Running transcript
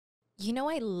You know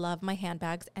I love my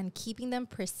handbags and keeping them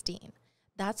pristine.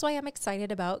 That's why I'm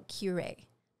excited about Cure,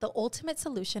 the ultimate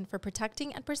solution for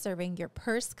protecting and preserving your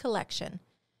purse collection.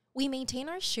 We maintain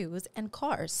our shoes and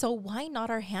cars, so why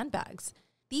not our handbags?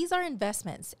 These are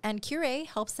investments, and Cure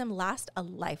helps them last a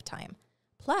lifetime.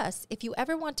 Plus, if you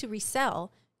ever want to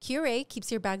resell, Cure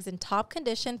keeps your bags in top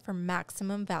condition for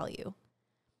maximum value.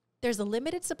 There's a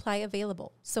limited supply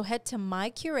available, so head to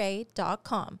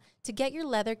mycure.com to get your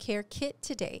leather care kit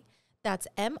today. That's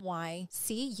mycure.com,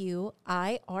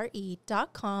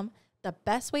 the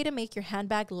best way to make your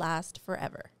handbag last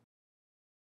forever.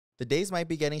 The days might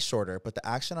be getting shorter, but the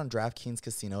action on DraftKings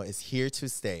Casino is here to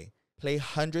stay. Play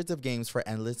hundreds of games for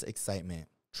endless excitement.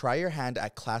 Try your hand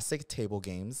at classic table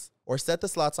games, or set the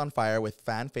slots on fire with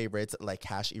fan favorites like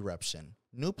Cash Eruption.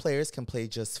 New players can play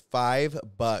just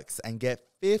 $5 and get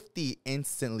 50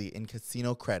 instantly in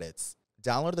casino credits.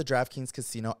 Download the DraftKings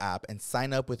Casino app and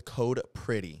sign up with code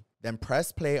PRETTY. Then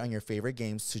press play on your favorite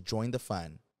games to join the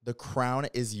fun. The crown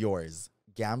is yours.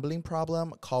 Gambling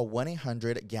problem? Call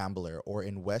 1-800-GAMBLER, or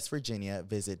in West Virginia,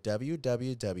 visit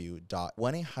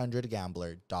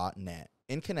www.1800gambler.net.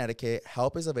 In Connecticut,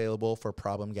 help is available for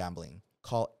problem gambling.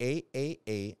 Call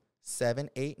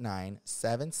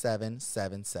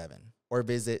 888-789-7777 or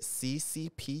visit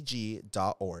ccpg.org.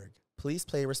 Please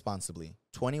play responsibly.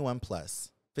 21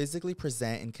 plus. Physically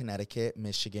present in Connecticut,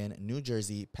 Michigan, New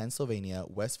Jersey, Pennsylvania,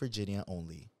 West Virginia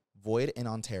only. Void in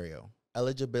Ontario.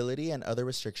 Eligibility and other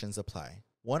restrictions apply.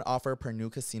 One offer per new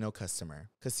casino customer.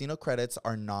 Casino credits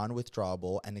are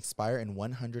non-withdrawable and expire in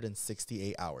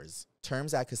 168 hours.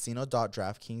 Terms at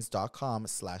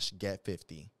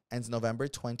casino.draftkings.com/get50. Ends November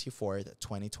 24th,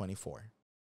 2024.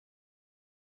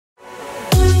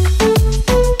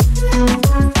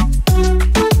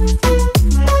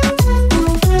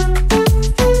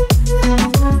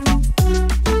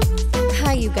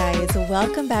 Hi, you guys.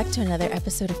 Welcome back to another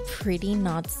episode of Pretty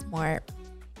Not Smart.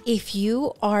 If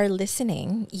you are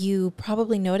listening, you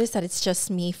probably noticed that it's just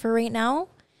me for right now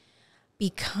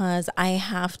because I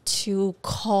have to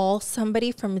call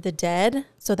somebody from the dead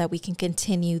so that we can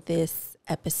continue this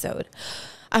episode.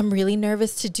 I'm really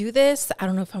nervous to do this. I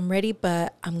don't know if I'm ready,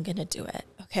 but I'm going to do it,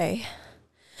 okay?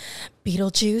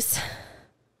 Beetlejuice.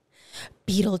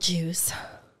 Beetlejuice.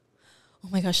 Oh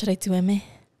my gosh, should I do him?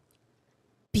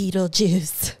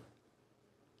 Beetlejuice.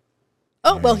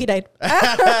 Oh, well, he died.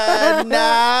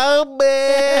 No,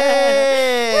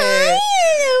 man.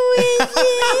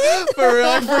 For real,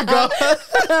 I forgot.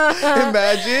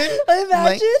 Imagine. I'm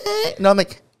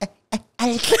like,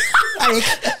 Alex.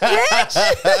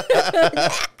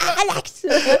 Alex.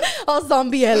 Oh,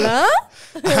 Zombiella.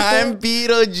 I'm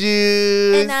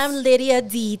Beetlejuice. And I'm Lydia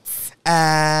Dietz.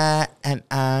 And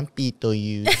I'm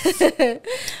Beetlejuice.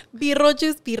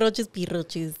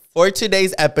 Beetlejuice. For For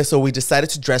today's episode, we decided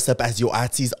to dress up as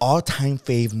Yoatzi's all-time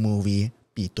fave movie,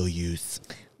 Beetlejuice.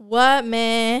 What,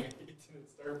 man?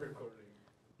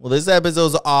 Well, this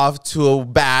episode's off to a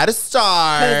bad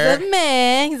start. Because the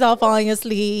man, he's all falling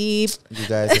asleep. You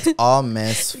guys, it's all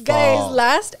Miss fault. Guys,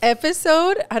 last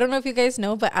episode, I don't know if you guys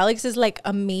know, but Alex is like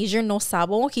a major no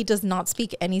sabo. He does not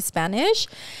speak any Spanish.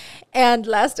 And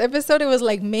last episode, it was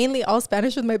like mainly all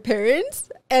Spanish with my parents.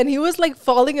 And he was like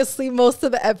falling asleep most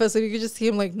of the episode. You could just see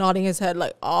him like nodding his head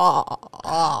like,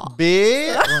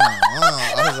 Bitch.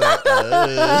 I was like,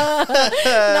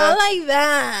 not like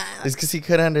that. It's because he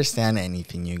couldn't understand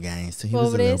anything, you guys. So he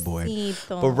was a little bored.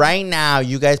 Pobrecito. But right now,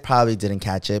 you guys probably didn't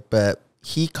catch it, but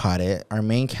he caught it. Our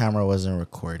main camera wasn't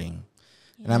recording.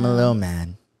 Yeah. And I'm a little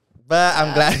mad. But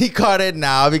I'm glad he caught it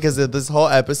now, because if this whole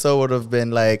episode would have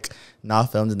been like not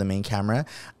filmed in the main camera,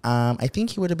 I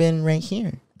think he would have been right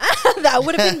here. That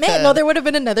would have been me. No, there would have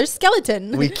been another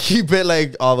skeleton. We keep it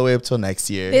like all the way up till next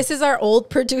year. This is our old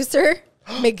producer,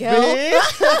 Miguel. Like,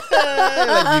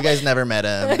 you guys never met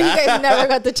him. You guys never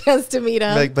got the chance to meet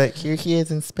him. Like, but here he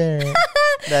is in spirit.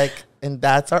 Like, and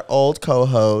that's our old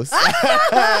co-host. So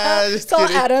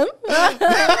Adam.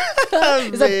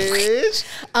 Bitch.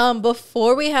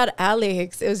 Before we had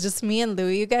Alex, it was just me and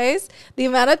Louie, you guys. The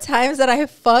amount of times that I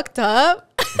fucked up.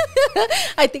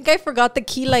 I think I forgot the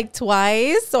key like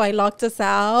twice, so I locked us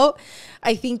out.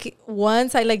 I think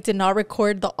once I like did not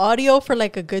record the audio for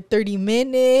like a good 30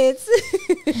 minutes.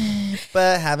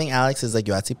 But having Alex is like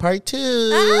Yoatzi part 2.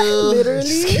 Literally.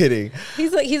 Just kidding.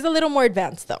 He's a little more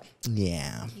advanced though.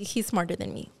 Yeah. He's smarter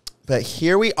than me. But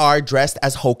here we are dressed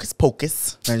as Hocus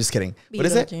Pocus. No, I'm just kidding. What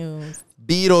is it?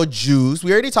 Beetlejuice.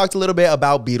 We already talked a little bit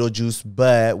about Beetlejuice,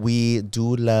 but we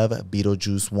do love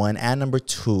Beetlejuice 1 and number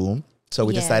 2. So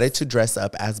we decided to dress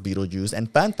up as Beetlejuice. And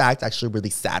fun fact, actually really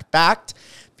sad fact,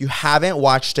 if you haven't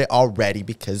watched it already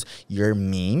because you're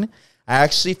mean, I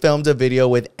actually filmed a video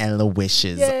with Ella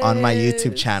Wishes on my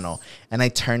YouTube channel. And I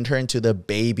turned her into the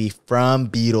baby from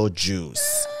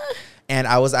Beetlejuice. And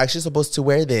I was actually supposed to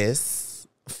wear this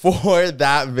for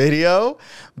that video,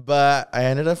 but I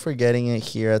ended up forgetting it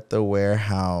here at the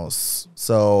warehouse.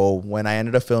 So when I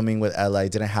ended up filming with Ella, I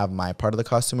didn't have my part of the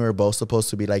costume. We were both supposed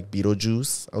to be like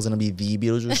Beetlejuice. I was going to be the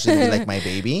Beetlejuice. She was going to be like my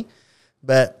baby.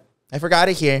 But I forgot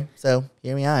it here. So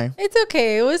here we are. It's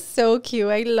okay. It was so cute.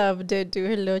 I loved it. Do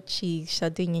her little cheeks.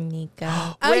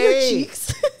 Shadinika. Your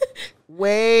cheeks.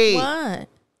 Wait. What?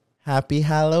 Happy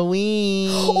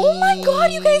Halloween. Oh my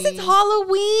God, you guys, it's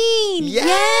Halloween.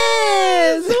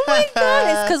 Yes. Oh my God.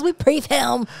 It's because we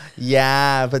pre-film.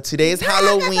 Yeah, but today is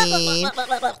Halloween.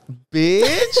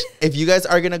 Bitch, if you guys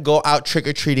are going to go out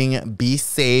trick-or-treating, be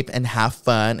safe and have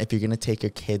fun. If you're going to take your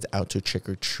kids out to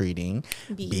trick-or-treating,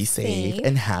 be safe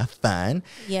and have fun.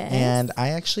 Yes. And I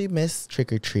actually miss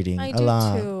trick-or-treating I a do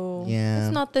lot. too. Yeah.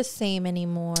 It's not the same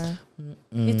anymore.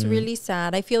 It's really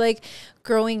sad. I feel like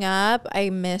growing up, I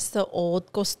miss the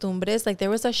old costumbres. Like there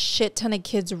was a shit ton of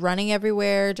kids running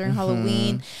everywhere during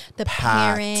Halloween. The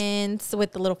parents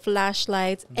with the little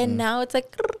flashlights. And now it's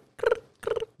like...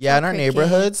 Yeah, in our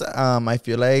neighborhoods, I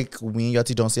feel like we and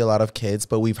Yoatzi don't see a lot of kids,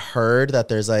 but we've heard that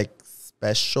there's like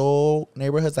special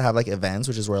neighborhoods that have like events,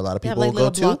 which is where a lot of people like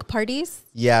go to. Block parties.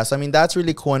 Yeah, so I mean that's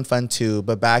really cool and fun too.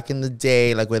 But back in the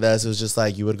day, like with us, it was just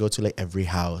like you would go to like every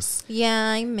house. Yeah,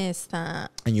 I miss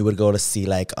that. And you would go to see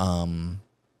like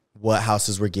what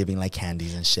houses were giving like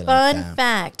candies and shit. Fun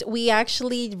fact: we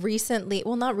actually recently,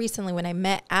 well, not recently, when I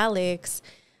met Alex,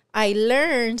 I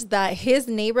learned that his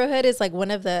neighborhood is like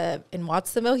one of the, in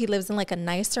Watsonville, he lives in like a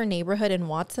nicer neighborhood in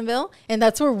Watsonville. And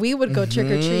that's where we would go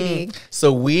trick-or-treating.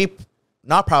 So we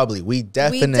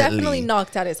definitely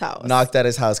knocked at his house.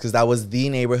 Because that was the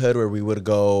neighborhood where we would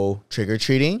go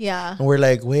trick-or-treating. Yeah. And we're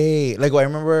like, wait. Like, I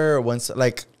remember once,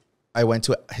 like, I went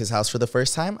to his house for the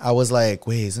first time. I was like,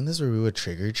 wait, isn't this where we would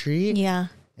trick-or-treat? Yeah.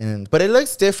 But it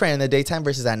looks different in the daytime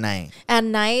versus at night. At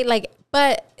night, like,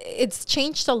 but it's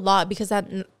changed a lot because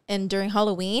and during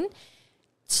Halloween,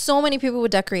 so many people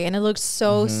would decorate and it looked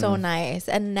so nice.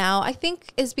 And now I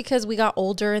think it's because we got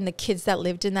older and the kids that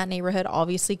lived in that neighborhood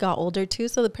obviously got older too.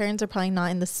 So the parents are probably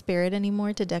not in the spirit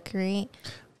anymore to decorate.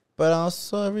 But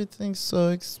also everything's so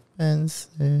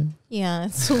expensive. Yeah,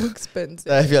 it's so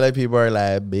expensive. I feel like people are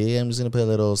like, babe, I'm just going to put a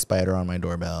little spider on my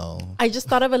doorbell. I just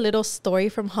thought of a little story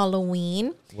from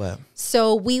Halloween. What?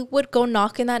 So we would go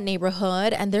knock in that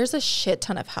neighborhood and there's a shit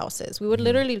ton of houses. We would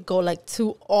literally go like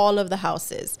to all of the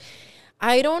houses.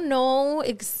 I don't know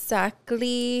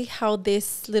exactly how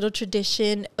this little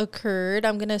tradition occurred.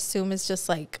 I'm going to assume it's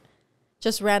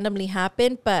just randomly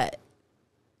happened, but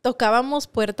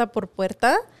tocábamos puerta por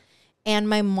puerta and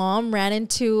my mom ran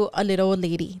into a little old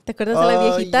lady. ¿Te acuerdas de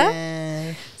la viejita?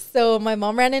 Yeah. So my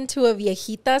mom ran into a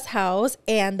viejita's house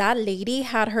and that lady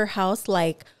had her house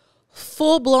like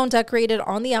full blown decorated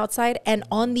on the outside and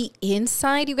on the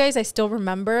inside. You guys, I still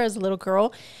remember as a little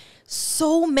girl,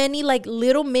 so many like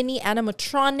little mini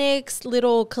animatronics,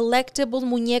 little collectibles,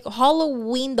 muñecos,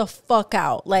 Halloween the fuck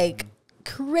out, like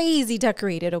crazy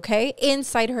decorated, okay,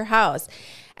 inside her house.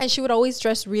 And she would always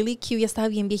dress really cute. Ya estaba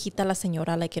bien viejita la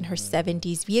señora, like in her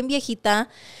 70s, bien viejita.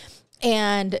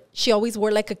 And she always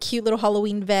wore like a cute little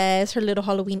Halloween vest, her little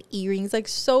Halloween earrings, like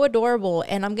so adorable.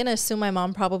 And I'm going to assume my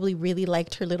mom probably really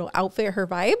liked her little outfit, her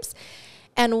vibes.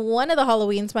 And one of the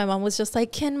Halloweens, my mom was just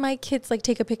like, can my kids like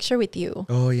take a picture with you?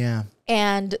 Oh, yeah.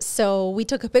 And so we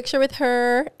took a picture with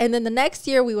her. And then the next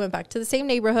year we went back to the same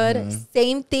neighborhood.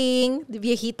 Same thing. The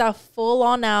viejita full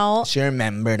on out. She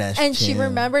remembered us. And she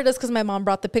remembered us because my mom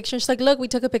brought the picture. She's like, look, we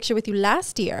took a picture with you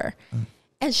last year.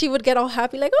 And she would get all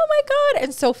happy, like, oh my God.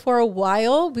 And so for a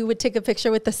while, we would take a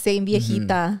picture with the same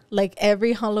viejita, like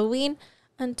every Halloween,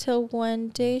 until one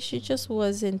day she just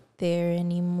wasn't there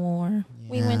anymore. Yeah.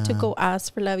 We went to go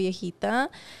ask for la viejita,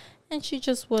 and she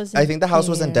just wasn't I think the house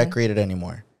there. wasn't decorated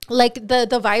anymore. Like,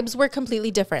 the vibes were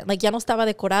completely different. Like, ya no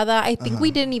estaba decorada. I think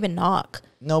we didn't even knock.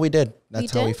 No, we did.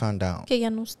 That's how we found out. Que ya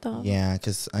no estaba. Yeah,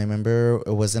 because I remember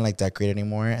it wasn't like decorated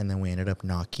anymore, and then we ended up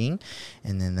knocking,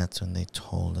 and then that's when they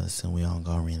told us, and we all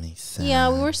got really sad.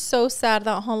 Yeah, we were so sad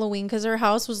that Halloween because her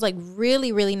house was like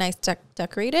really, really nice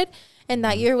decorated, and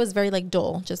that year was very like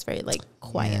dull, just very like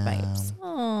quiet vibes.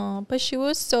 Oh, but she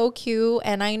was so cute,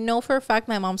 and I know for a fact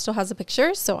my mom still has the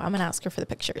pictures, so I'm gonna ask her for the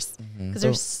pictures because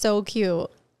they're so cute.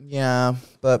 Yeah,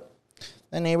 but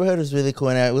the neighborhood was really cool,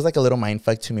 and it was like a little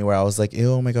mindfuck to me where I was like,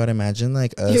 ew, oh my God, imagine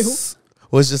like us.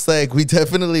 Was just like, we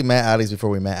definitely met Alex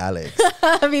before we met Alex.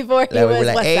 Before he Like, we was were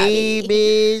like, hey, wasabi.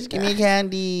 bitch, give me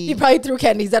candy. He probably threw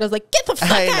candies at us like, get the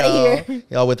fuck out of here.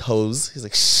 Y'all with hose. He's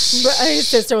like, shh. But his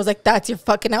sister was like, that's your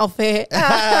fucking outfit.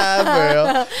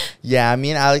 Bro. Yeah,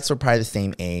 me and Alex were probably the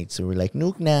same age. So we're like,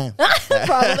 Nook nah.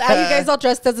 Probably. Are you guys all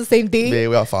dressed as the same thing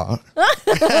We all fall.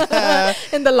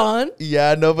 in the lawn?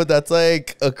 Yeah, no, but that's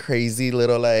like a crazy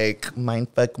little like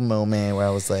mindfuck moment where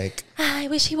I was like, I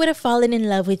wish he would have fallen in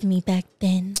love with me back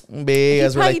then. babe,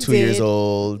 as we're like probably 2 years did.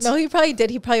 old. No, he probably did.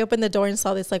 He probably opened the door and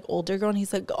saw this like older girl, and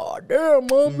he's like, God damn,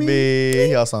 mommy. Babe,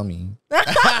 he all saw me. I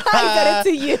said it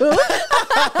to you.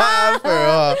 For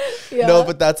real. Yeah. No,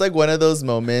 but that's like one of those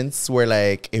moments where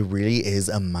like it really is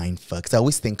a mind fuck. 'Cause I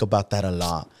always think about that a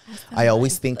lot. I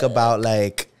always think about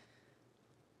like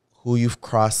who you've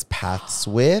crossed paths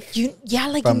with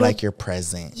Like from like your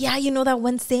present. Yeah, you know that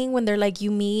one saying when they're like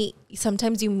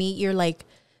sometimes you meet your like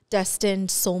destined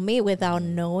soulmate without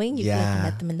knowing. You Yeah. like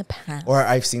met them in the past. Or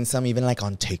I've seen some even like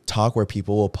on TikTok where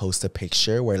people will post a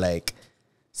picture where like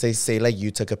say like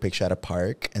you took a picture at a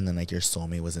park and then like your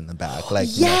soulmate was in the back. Like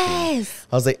nothing. Yes.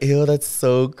 I was like, ew, that's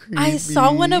so creepy. I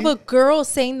saw one of a girl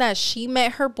saying that she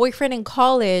met her boyfriend in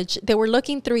college. They were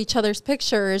looking through each other's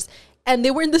pictures and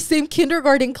they were in the same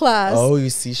kindergarten class. Oh,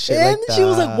 you see shit and like that. she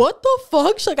was like, what the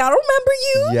fuck? She's like, I don't remember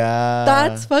you. Yeah.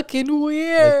 That's fucking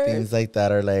weird. Like things like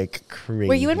that are like crazy.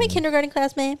 Were you in my kindergarten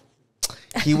class, man?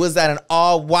 He was at an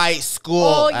all-white school.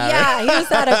 Oh, yeah. He was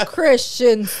at a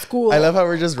Christian school. I love how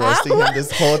we're just roasting him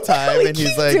this whole time We and he's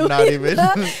keep like doing not even.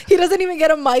 that. He doesn't even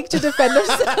get a mic to defend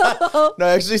himself. No,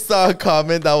 I actually saw a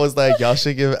comment that was like, y'all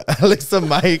should give Alex a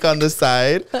mic on the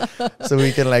side so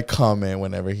we can like comment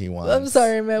whenever he wants. I'm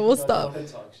sorry, man. We'll stop.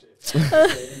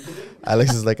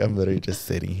 Alex is like, I'm literally just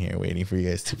sitting here waiting for you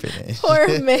guys to finish.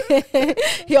 Poor man.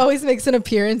 He always makes an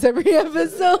appearance every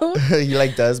episode. He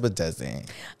like does but doesn't.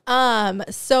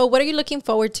 So what are you looking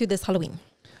forward to this Halloween?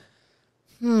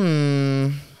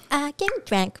 I get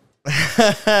drunk.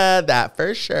 That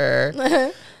for sure.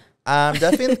 I'm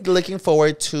definitely looking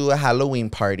forward to a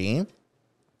Halloween party.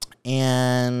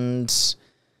 And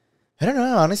I don't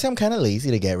know. Honestly, I'm kind of lazy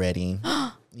to get ready.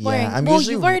 Yeah, I'm well,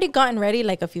 usually you've already gotten ready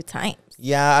like a few times.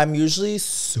 Yeah, I'm usually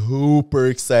super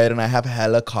excited and I have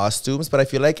hella costumes, but I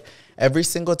feel like every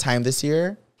single time this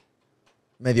year,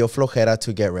 me dio flojera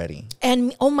to get ready.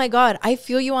 And oh my God, I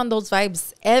feel you on those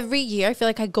vibes. Every year, I feel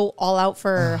like I go all out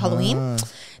for Halloween.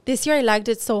 This year, I lagged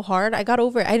it so hard. I got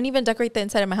over it. I didn't even decorate the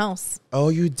inside of my house. Oh,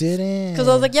 you didn't? Because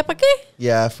I was like, yeah, pa' qué?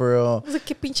 Yeah, for real. I was like,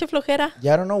 qué pinche flojera.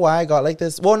 Yeah, I don't know why I got like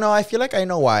this. Well, no, I feel like I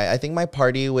know why. I think my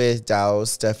party with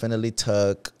Douse definitely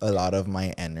took a lot of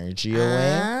my energy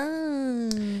away.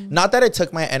 Not that it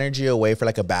took my energy away for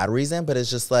like a bad reason, but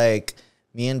it's just like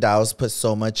me and Douse put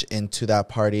so much into that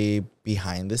party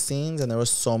behind the scenes. And there was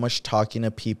so much talking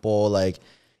to people, like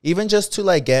even just to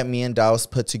like get me and Douse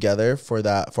put together for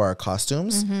our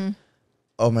costumes.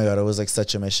 Oh my God, it was like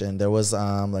such a mission. There was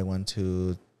like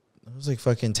it was like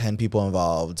fucking 10 people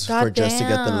involved just to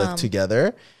get the look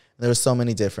together. There were so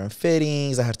many different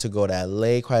fittings. I had to go to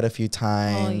LA quite a few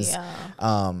times. Oh,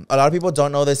 yeah. A lot of people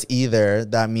don't know this either,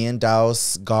 that me and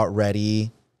Douse got ready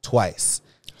twice.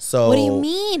 So What do you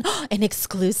mean? An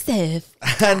exclusive.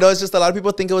 no, it's just a lot of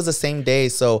people think it was the same day.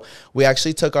 So we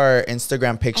actually took our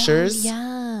Instagram pictures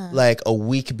like a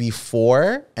week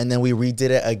before, and then we redid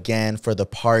it again for the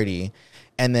party.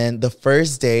 And then the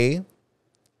first day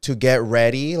to get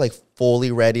ready, like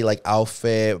fully ready, like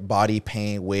outfit, body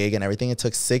paint, wig, and everything, it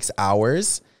took 6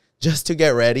 hours just to get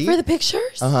ready. For the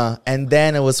pictures? And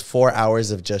then it was 4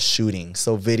 hours of just shooting.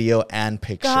 So video and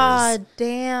pictures. God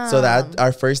damn. So that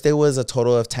our first day was a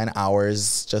total of 10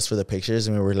 hours just for the pictures.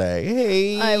 And we were like,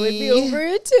 hey. I would be over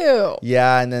it too.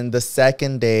 Yeah. And then the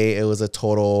second day, it was a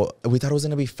total, we thought it was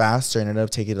going to be faster and ended up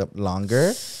taking up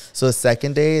longer. So the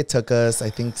second day, it took us, I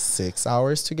think, 6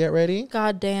 hours to get ready.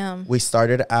 God damn. We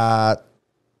started at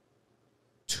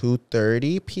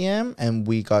 2:30 p.m. and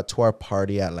we got to our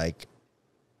party at like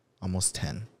almost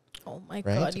 10. Oh my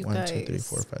Right? God, you 1, guys. 2, 3,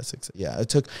 4, 5, 6. Yeah, it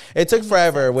took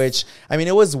forever, which I mean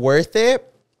it was worth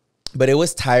it, but it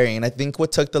was tiring. And I think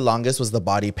what took the longest was the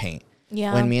body paint.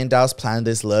 Yeah. When me and Dallas planned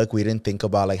this look, we didn't think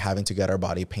about like having to get our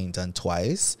body paint done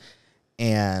twice.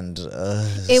 And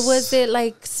was it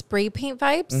like spray paint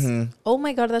vibes? Oh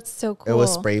my God, that's so cool. it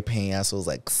was spray paint. Yeah, so it was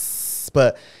like,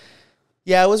 but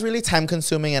yeah, it was really time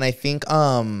consuming. And I think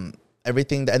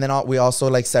everything, and then we also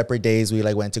like separate days. We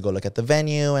like went to go look at the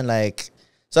venue and like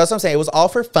So that's what I'm saying. It was all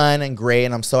for fun and great,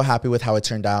 and I'm so happy with how it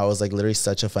turned out. It was like literally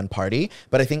such a fun party.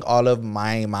 But I think all of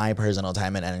my personal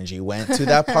time and energy went to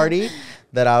that party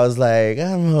that I was like,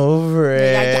 I'm over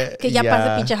it.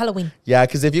 Yeah,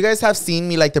 because if you guys have seen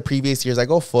me like the previous years, I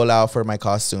go full out for my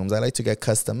costumes. I like to get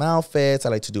custom outfits. I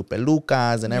like to do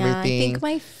pelucas and everything. I think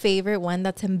my favorite one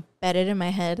that's embedded in my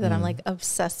head that I'm like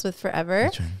obsessed with forever,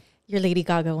 your Lady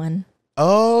Gaga one.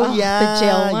 Oh, yeah. The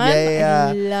jail one.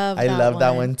 Yeah. I love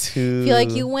that one too. I feel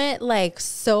like you went like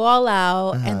so all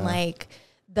out and like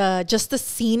the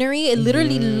scenery. It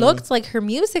literally looked like her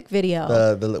music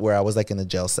video. The where I was like in the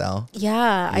jail cell.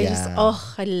 Yeah. I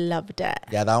loved it.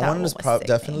 Yeah, that one was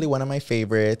definitely one of my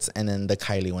favorites. And then the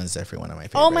Kylie one's definitely one of my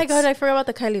favorites. Oh my God, I forgot about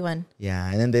the Kylie one. Yeah.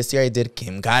 And then this year I did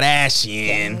Kim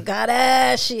Kardashian.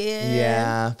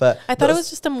 Yeah. But I thought it was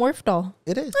just a morph doll.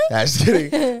 It is. Nah, just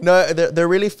kidding. No, they're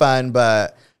really fun,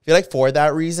 but I feel like for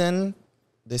that reason,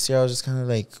 this year I was just kind of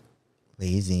like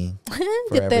lazy for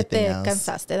everything else.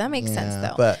 Cansaste. That makes sense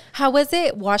though. But how was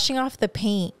it washing off the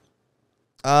paint?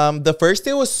 The first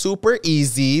day was super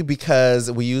easy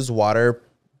because we used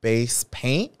water-based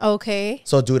paint. Okay.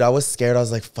 So, dude, I was scared. I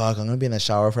was like, fuck, I'm going to be in the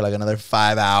shower for like another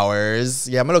 5 hours.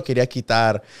 Yeah, me lo quería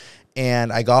quitar.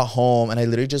 And I got home and I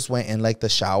literally just went in like the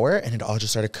shower and it all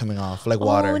just started coming off like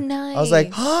water. Oh, nice. I was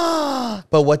like, ah.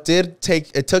 But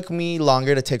it took me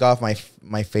longer to take off my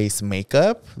face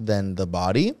makeup than the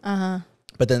body.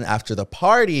 But then after the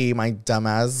party, my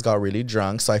dumbass got really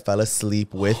drunk. So I fell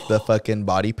asleep with the fucking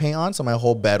body paint on. So my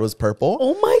whole bed was purple.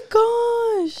 Oh my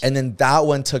gosh. And then that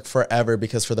one took forever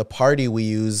because for the party, we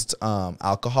used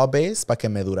alcohol base para que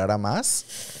me durara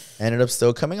más. Ended up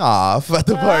still coming off at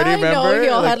the party, remember? Know, he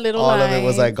all had little all lines. of it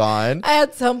was like gone.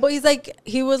 At some point,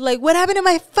 he was like, what happened to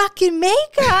my fucking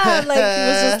makeup? Like, he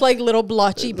was just like little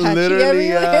blotchy, patchy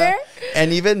everywhere.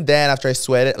 And even then, after I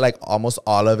sweated like almost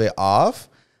all of it off,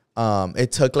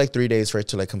 it took like 3 days for it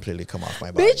to like completely come off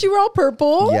my body. Bitch, you were all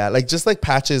purple? Yeah, like just like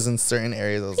patches in certain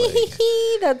areas. I was like,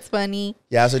 that's funny.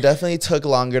 Yeah, so it definitely took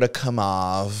longer to come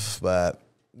off, but...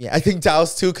 Yeah, I think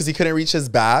Dallas too, because he couldn't reach his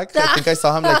back. I think I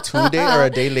saw him like a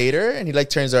day later, and he like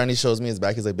turns around and he shows me his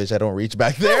back. He's like, bitch, I don't reach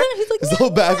back there. His whole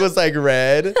back was like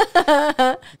red.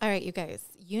 All right, you guys.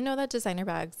 You know that designer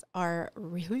bags are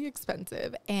really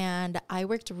expensive, and I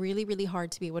worked really, really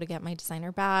hard to be able to get my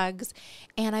designer bags,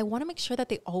 and I want to make sure that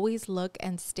they always look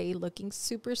and stay looking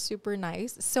super, super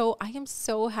nice. So I am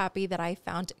so happy that I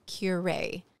found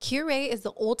Cure. Cure is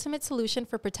the ultimate solution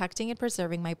for protecting and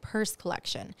preserving my purse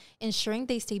collection, ensuring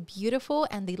they stay beautiful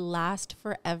and they last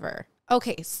forever.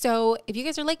 Okay, so if you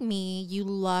guys are like me, you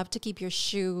love to keep your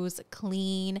shoes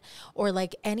clean or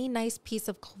like any nice piece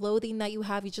of clothing that you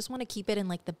have, you just want to keep it in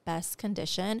like the best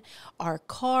condition. Our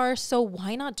car, so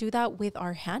why not do that with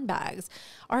our handbags?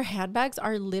 Our handbags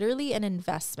are literally an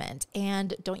investment,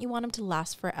 and don't you want them to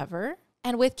last forever?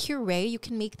 And with Cure, you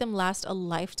can make them last a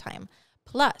lifetime.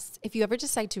 Plus, if you ever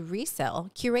decide to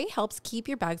resell, Cure helps keep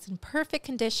your bags in perfect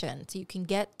condition so you can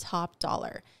get top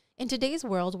dollar. In today's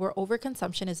world where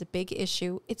overconsumption is a big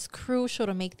issue, it's crucial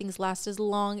to make things last as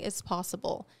long as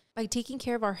possible. By taking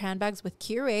care of our handbags with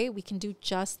Cure, we can do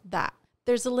just that.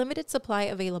 There's a limited supply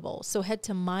available, so head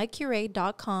to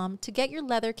mycure.com to get your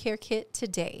leather care kit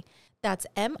today. That's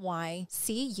mycure.com,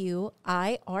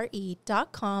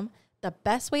 the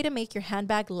best way to make your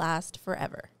handbag last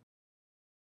forever.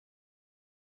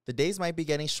 The days might be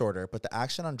getting shorter, but the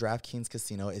action on DraftKings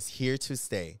Casino is here to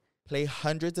stay. Play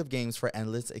hundreds of games for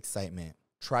endless excitement.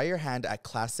 Try your hand at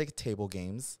classic table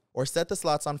games, or set the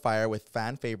slots on fire with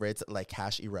fan favorites like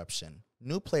Cash Eruption.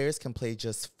 New players can play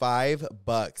just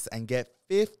 $5 and get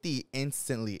 50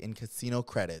 instantly in casino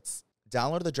credits.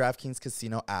 Download the DraftKings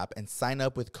Casino app and sign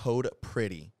up with code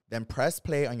PRETTY. Then press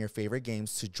play on your favorite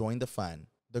games to join the fun.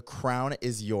 The crown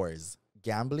is yours.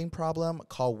 Gambling problem?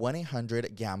 Call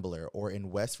 1-800-GAMBLER, or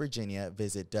in West Virginia,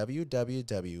 visit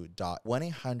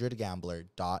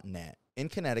www.1800gambler.net. In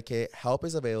Connecticut, help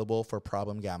is available for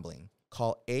problem gambling.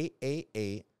 Call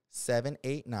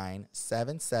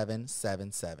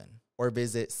 888-789-7777 or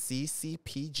visit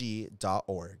ccpg.org.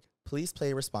 Please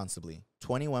play responsibly.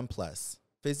 21 plus.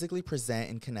 Physically present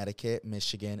in Connecticut,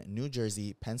 Michigan, New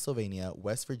Jersey, Pennsylvania,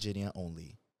 West Virginia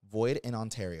only. Void in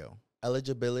Ontario.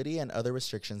 Eligibility and other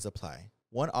restrictions apply.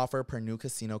 One offer per new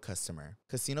casino customer.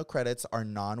 Casino credits are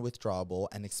non-withdrawable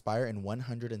and expire in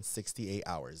 168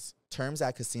 hours. Terms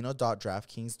at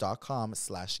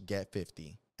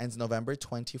casino.draftkings.com/get50. Ends November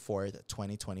 24th,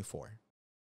 2024.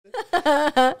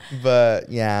 But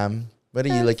yeah, what are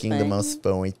you looking the most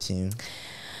forward to?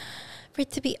 For it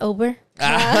to be over.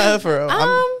 I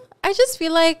just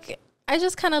feel like, I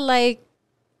just kind of like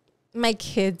my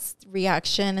kids'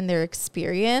 reaction and their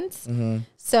experience. Mm-hmm.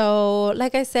 So,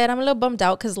 like I said, I'm a little bummed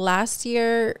out because last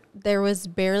year there was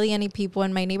barely any people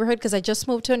in my neighborhood because I just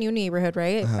moved to a new neighborhood,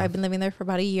 right? I've been living there for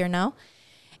about a year now.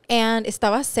 And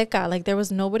estaba seca. Like, there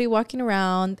was nobody walking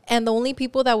around. And the only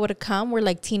people that would have come were,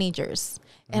 like, teenagers.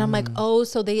 And I'm like, oh,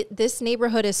 so this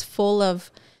neighborhood is full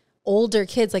of older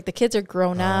kids. Like, the kids are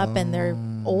grown up and they're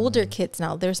older kids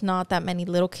now. There's not that many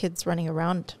little kids running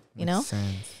around, you know?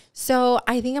 Sense. So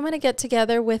I think I'm going to get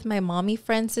together with my mommy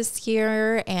friends this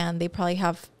year, and they probably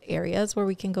have areas where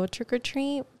we can go trick or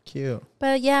treat. Cute.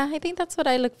 But yeah, I think that's what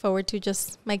I look forward to,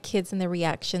 just my kids and their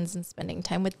reactions and spending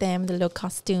time with them, the little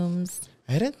costumes.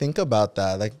 I didn't think about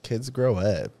that. Like, kids grow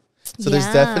up. So there's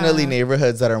definitely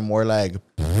neighborhoods that are more like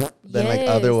than like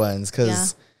other ones.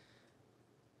 Because,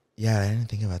 I didn't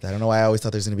think about that. I don't know why I always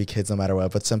thought there's going to be kids no matter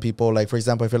what. But some people, like, for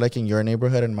example, I feel like in your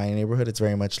neighborhood and my neighborhood, it's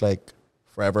very much like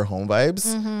forever home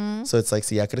vibes. So it's like,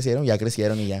 si ya crecieron,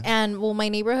 y ya. And well, my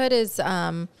neighborhood is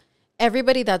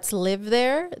everybody that's lived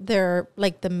there, they're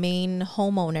like the main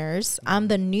homeowners. I'm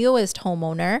the newest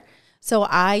homeowner. So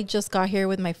I just got here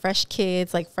with my fresh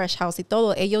kids, like fresh house y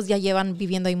todo. Ellos ya llevan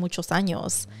viviendo ahí muchos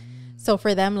años. So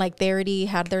for them, like, they already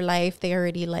had their life. They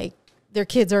already, like, their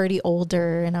kids are already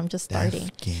older, and I'm just starting.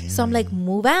 So I'm like,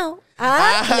 move out.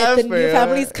 Let the new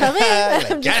families come in.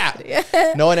 Like, get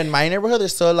out. No, and in my neighborhood,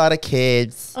 there's still a lot of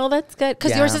kids. Oh, that's good.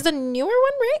 Because yours is a newer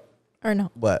one, right? Or no?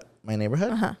 What? My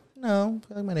neighborhood? Uh-huh. No, I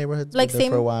feel like my neighborhood's like been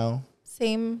there for a while.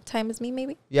 Same time as me,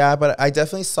 maybe? Yeah, but I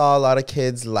definitely saw a lot of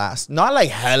kids not like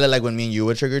hella like when me and you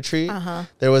would trick or treat.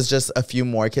 There was just a few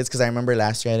more kids because I remember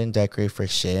last year I didn't decorate for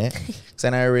shit because I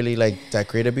never really like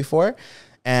decorated before.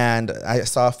 And I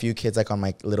saw a few kids like on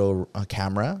my little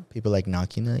camera, people like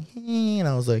knocking, like, hey, and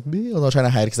I was like, I was all trying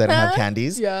to hide because I didn't have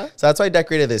candies. Yeah. So that's why I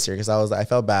decorated this year because I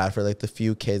felt bad for like the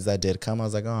few kids that did come. I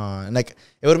was like, oh, and like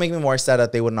it would make me more sad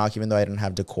that they would knock even though I didn't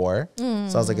have decor. So I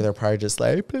was like, they're probably just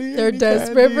like, please. They're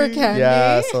desperate for candy.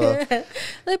 Yeah. So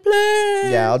like,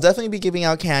 please. yeah, I'll definitely be giving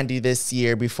out candy this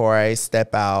year before I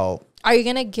step out. Are you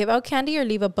gonna give out candy or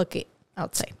leave a bucket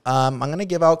outside? I'm gonna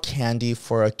give out candy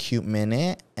for a cute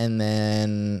minute, and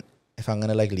then if I'm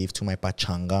gonna like leave to my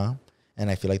pachanga and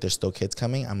I feel like there's still kids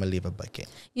coming, I'm gonna leave a bucket.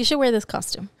 You should wear this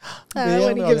costume.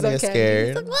 When he gives out candy,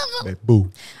 scared. Like,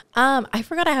 boo. I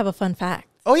forgot I have a fun fact.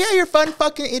 Oh yeah, your fun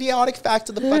fucking idiotic fact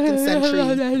of the fucking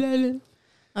century.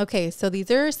 Okay, so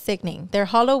these are sickening. They're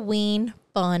Halloween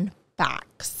fun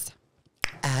facts.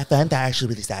 Fun fact, should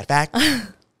be the sad fact.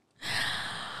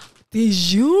 Did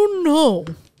you know?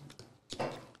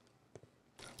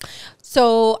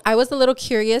 So I was a little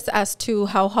curious as to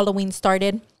how Halloween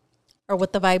started or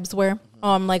what the vibes were.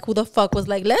 Like who the fuck was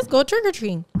like, let's go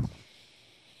trick-or-treating.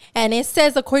 And it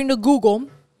says, according to Google,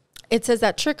 it says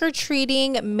that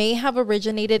trick-or-treating may have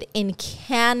originated in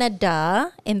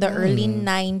Canada in the early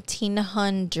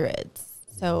 1900s.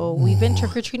 So we've been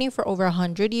trick-or-treating for over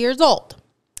 100 years old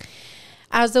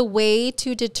as a way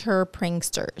to deter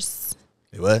pranksters.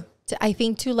 What? I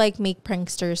think to like make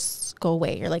pranksters go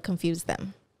away or like confuse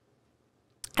them.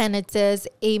 And it says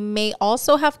it may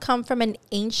also have come from an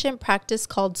ancient practice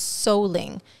called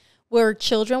souling, where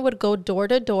children would go door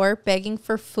to door begging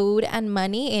for food and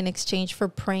money in exchange for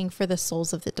praying for the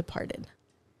souls of the departed.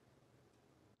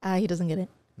 He doesn't get it.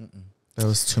 That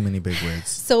was too many big words.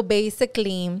 So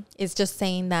basically, it's just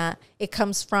saying that it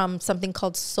comes from something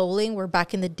called souling, where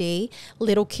back in the day,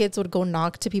 little kids would go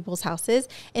knock to people's houses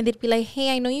and they'd be like,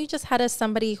 hey, I know you just had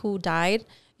somebody who died,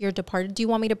 you're departed. Do you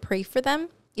want me to pray for them?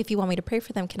 If you want me to pray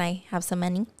for them, can I have some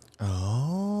money?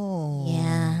 Oh.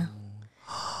 Yeah.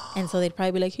 And so they'd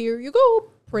probably be like, here you go.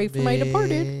 Pray for my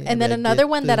departed. And then another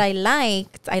one that I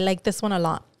like this one a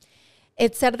lot.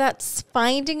 It said that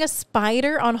finding a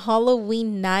spider on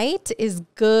Halloween night is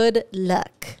good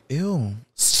luck. Ew.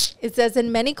 It says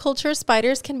in many cultures,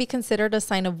 spiders can be considered a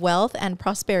sign of wealth and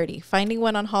prosperity. Finding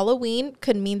one on Halloween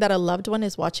could mean that a loved one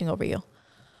is watching over you.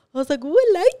 I was like, ooh,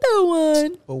 I like that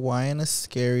one. But why in a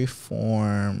scary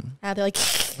form? They're like,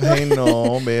 I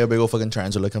know. Maybe a big old fucking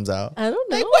tarantula comes out. I don't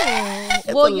know.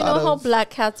 Like, well, you know how black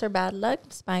cats are bad luck?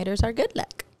 Spiders are good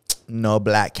luck. No,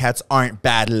 black cats aren't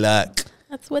bad luck.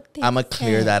 That's what they I'm going to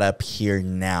clear that up here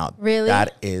now. Really?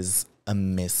 That is a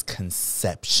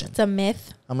misconception. It's a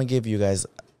myth. I'm going to give you guys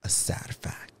a sad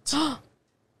fact.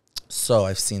 So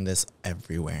I've seen this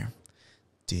everywhere.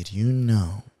 Did you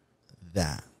know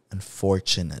that,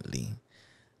 unfortunately,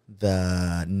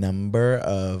 the number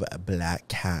of black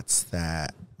cats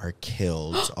that are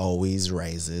killed always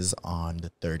rises on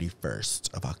the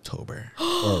 31st of October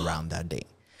or around that date?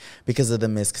 Because of the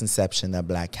misconception that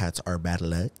black cats are bad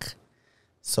luck.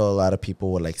 So a lot of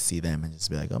people would like see them and just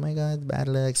be like, oh my God, bad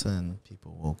luck. So then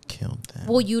people will kill them.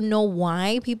 Well, you know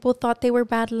why people thought they were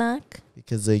bad luck?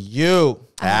 Because of you.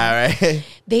 All right.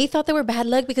 They thought they were bad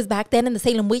luck because back then in the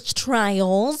Salem witch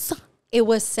trials, it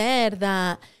was said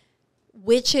that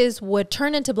witches would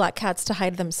turn into black cats to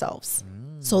hide themselves.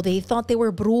 So they thought they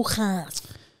were brujas.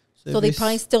 So they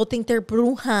probably still think they're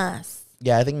brujas.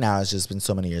 Yeah, I think now it's just been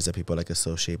so many years that people like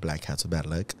associate black cats with bad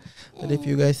luck. But if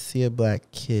you guys see a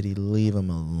black kitty, leave him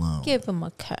alone. Give him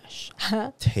a cash.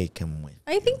 Take him with.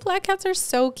 I think black cats are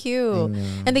so cute.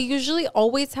 And they usually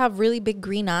always have really big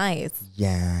green eyes.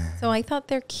 Yeah. So I thought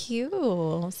they're cute.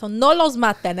 So no los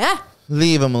maten, eh?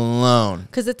 Leave him alone.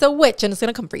 Because it's a witch and it's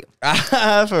going to come for you.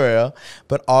 For real.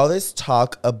 But all this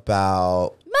talk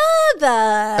about...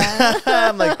 Mother.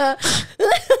 I'm like...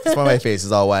 That's why my face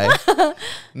is all white.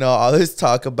 No, all this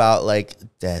talk about like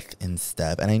death and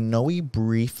stuff. And I know we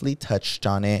briefly touched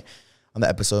on it on the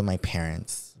episode of my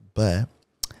parents. But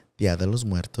Dia de los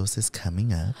Muertos is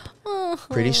coming up.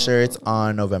 Pretty sure it's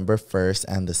on November 1st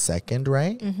and the 2nd,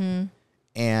 right? Mm-hmm.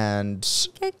 And...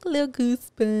 Get a little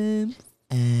goosebumps.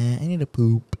 I need to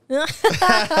poop.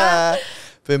 But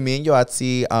me and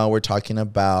Yoatzi, we're talking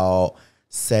about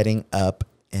setting up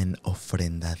an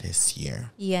ofrenda this year.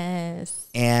 Yes.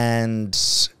 And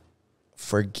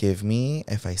forgive me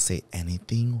if I say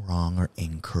anything wrong or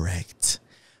incorrect.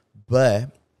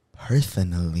 But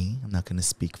personally, I'm not going to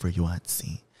speak for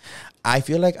Yoatzi. I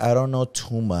feel like I don't know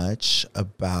too much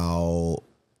about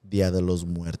Dia de los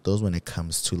Muertos when it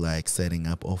comes to like setting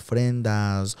up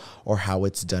ofrendas or how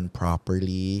it's done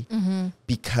properly. Mm-hmm.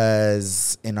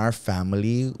 Because in our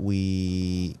family,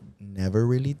 we never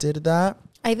really did that.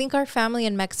 I think our family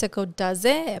in Mexico does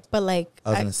it, but like... I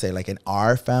was going to say, like, in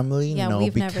our family, yeah, no,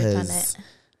 we've because... never done it.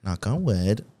 Knock on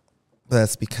wood. But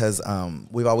that's because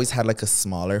we've always had, like, a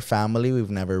smaller family. We've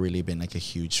never really been, like, a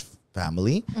huge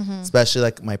family. Mm-hmm. Especially,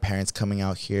 like, my parents coming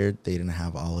out here, they didn't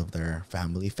have all of their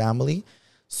family.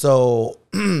 So,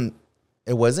 it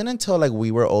wasn't until, like, we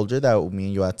were older that me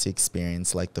and Yoatzi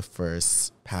experienced, like, the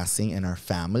first passing in our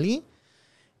family.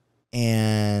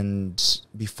 And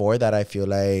before that, I feel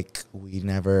like we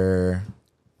never,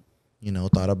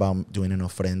 thought about doing an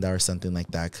ofrenda or something like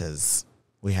that because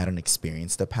we hadn't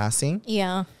experienced the passing.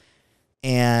 Yeah.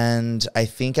 And I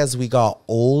think as we got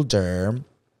older,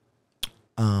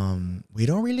 we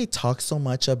don't really talk so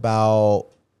much about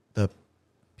the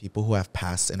people who have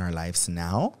passed in our lives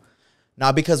now.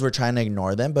 Not because we're trying to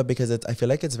ignore them, but because I feel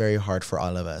like it's very hard for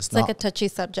all of us. It's like a touchy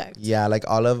subject. Yeah, like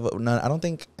I don't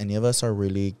think any of us are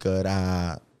really good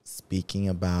at speaking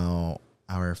about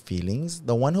our feelings.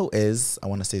 The one who is, I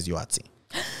want to say, is Yoatzi.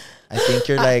 I think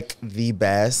you're like the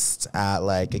best at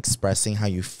like expressing how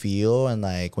you feel, and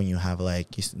like when you have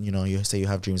like you say you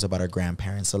have dreams about our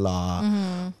grandparents a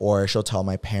lot, or she'll tell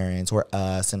my parents or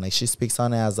us, and like she speaks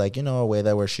on it as like a way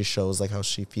that where she shows like how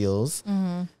she feels,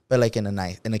 but like in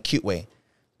a cute way.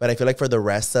 But I feel like for the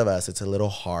rest of us, it's a little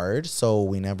hard, so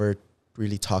we never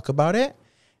really talk about it,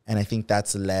 and I think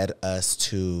that's led us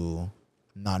to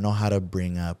not know how to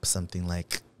bring up something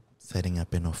like setting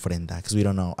up an ofrenda, because we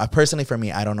don't know. Personally, for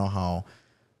me, I don't know how.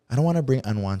 I don't want to bring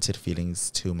unwanted feelings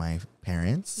to my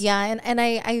parents. Yeah, and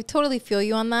I totally feel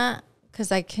you on that,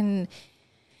 because I can.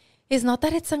 It's not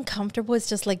that it's uncomfortable. It's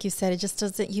just like you said. It just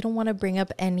doesn't. You don't want to bring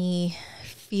up any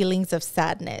feelings of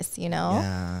sadness,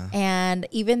 Yeah. And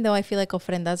even though I feel like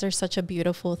ofrendas are such a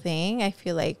beautiful thing, I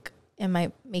feel like it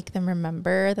might make them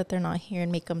remember that they're not here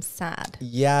and make them sad.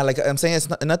 Yeah, like I'm saying, it's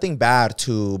nothing bad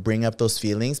to bring up those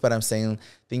feelings, but I'm saying,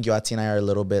 I think Yoatzi and I are a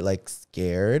little bit like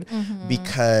scared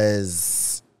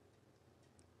because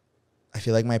I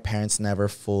feel like my parents never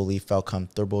fully felt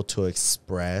comfortable to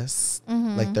express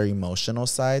like their emotional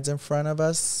sides in front of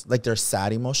us, like they're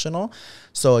sad emotional.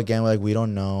 So again, like we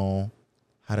don't know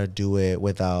how to do it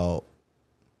without,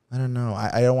 I don't know.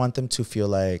 I don't want them to feel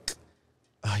like,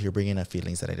 oh, you're bringing up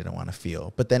feelings that I didn't want to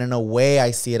feel. But then in a way,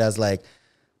 I see it as like,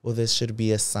 well, this should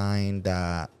be a sign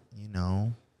that,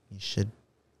 you should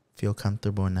feel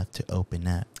comfortable enough to open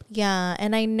up. Yeah,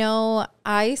 and I know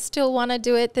I still want to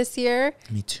do it this year.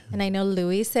 Me too. And I know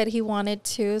Louie said he wanted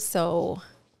to, so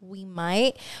we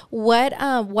might.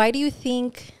 Why do you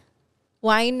think,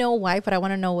 well, I know why, but I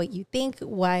want to know what you think,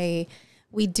 why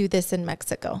we do this in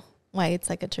Mexico, why it's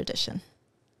like a tradition.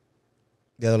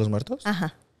 Dia de los Muertos? Uh-huh.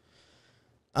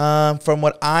 From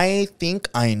what I think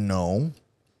I know,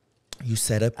 you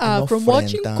set up an from ofrenda.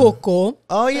 watching Coco.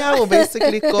 Oh yeah, well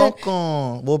basically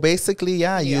Coco. Well basically,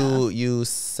 yeah, you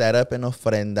set up an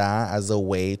ofrenda as a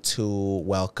way to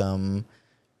welcome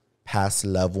past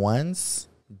loved ones,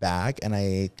 back, and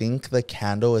I think the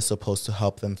candle is supposed to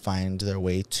help them find their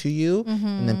way to you.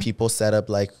 And then people set up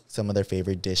like some of their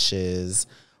favorite dishes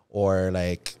or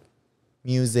like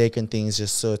music and things,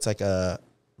 just so it's like a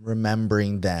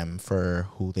remembering them for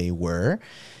who they were,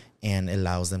 and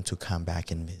allows them to come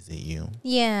back and visit you.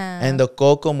 Yeah. And the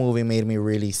Coco movie made me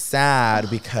really sad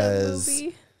because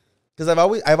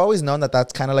I've always known that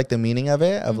that's kind of like the meaning of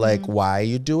it, of like why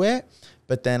you do it.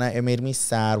 But then it made me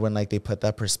sad when like they put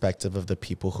that perspective of the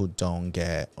people who don't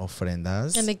get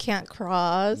ofrendas. And they can't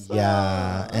cross.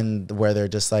 Yeah. And where they're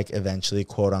just like eventually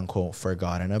quote unquote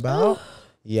forgotten about.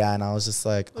 Yeah. And I was just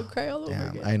like, I'll cry all over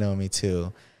damn, again. I know, me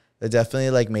too. It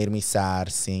definitely like made me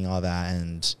sad seeing all that.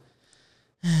 And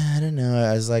I don't know.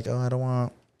 I was like, oh, I don't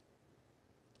want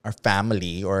our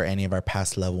family or any of our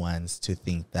past loved ones to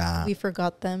think that We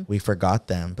forgot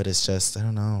them. But it's just, I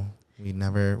don't know. We've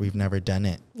never done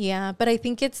it. Yeah, but I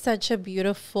think it's such a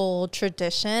beautiful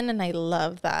tradition, and I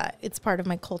love that it's part of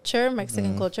my culture,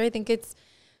 Mexican culture. I think it's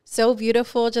so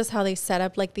beautiful just how they set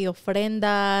up like the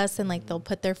ofrendas, and like they'll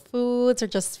put their foods are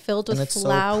just filled with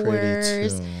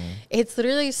flowers. So It's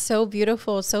literally so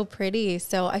beautiful, so pretty.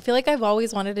 So I feel like I've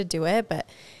always wanted to do it, but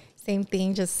same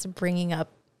thing, just bringing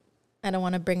up, I don't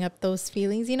want to bring up those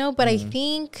feelings, you know, but I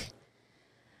think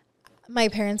my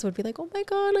parents would be like, oh my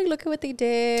God, like, look at what they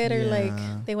did. Or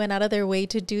like, they went out of their way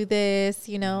to do this,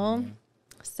 you know?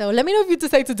 So let me know if you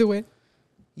decide to do it.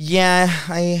 Yeah.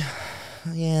 All right.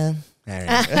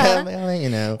 You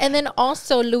know. And then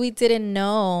also Louie didn't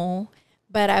know,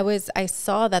 but I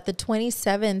saw that the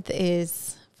 27th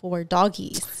is for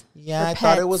doggies. Yeah, I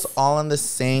thought it was all on the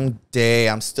same day.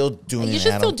 I'm still doing it. You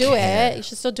should still do it. You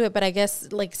should still do it. But I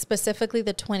guess like specifically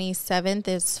the 27th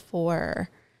is for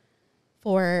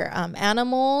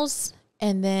animals.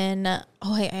 And then,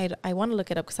 I want to look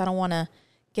it up because I don't want to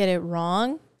get it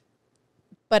wrong.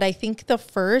 But I think the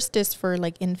first is for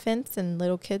like infants and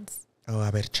little kids. Oh,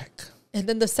 I better check. And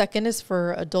then the second is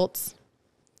for adults.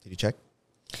 Did you check?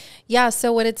 Yeah.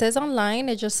 So what it says online,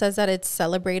 it just says that it's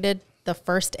celebrated the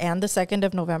 1st and the 2nd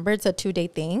of November. It's a 2-day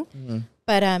thing.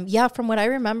 But yeah, from what I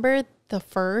remember, the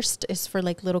first is for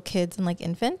like little kids and like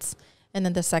infants. And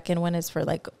then the second one is for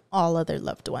like all other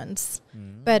loved ones.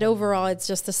 But overall, it's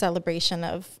just a celebration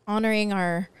of honoring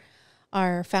our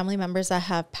family members that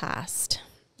have passed.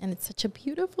 And it's such a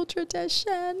beautiful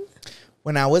tradition.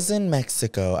 When I was in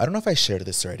Mexico, I don't know if I shared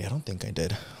this already. I don't think I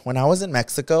did. When I was in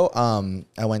Mexico,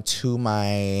 I went to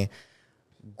my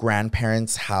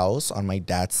grandparents' house on my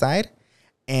dad's side.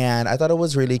 And I thought it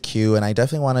was really cute. And I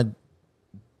definitely want to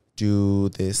do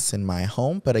this in my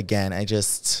home. But again, I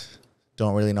just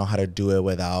don't really know how to do it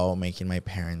without making my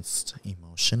parents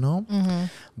emotional.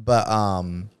 But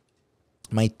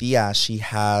my tia, she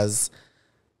has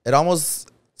it's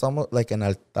almost like an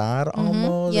altar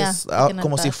almost. Yeah, It's, like an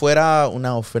como altar. si fuera una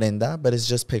ofrenda, but it's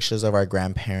just pictures of our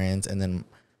grandparents and then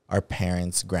our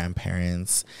parents'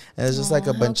 grandparents. And it's just like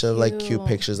a bunch of like cute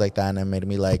pictures like that. And it made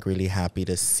me like really happy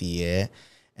to see it.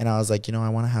 And I was like, you know, I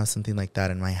want to have something like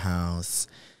that in my house.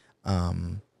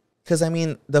 Because I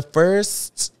mean, the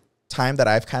first time that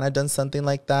I've kind of done something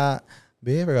like that,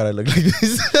 babe, I forgot I looked like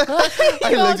this.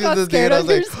 I looked at this thing and I was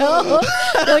like,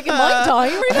 like, am I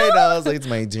dying right now? I know, I was like, it's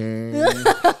my turn.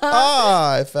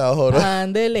 I fell. Hold on.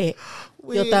 Ándele.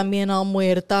 Yo también am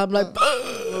muerta. I'm like,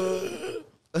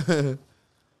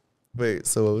 Wait,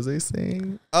 so what was I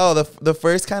saying? Oh, the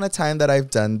first kind of time that I've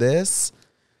done this,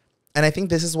 and I think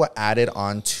this is what added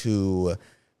on to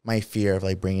my fear of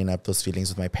like bringing up those feelings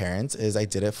with my parents, is I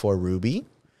did it for Ruby,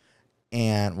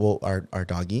 and well, our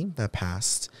doggy that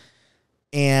passed.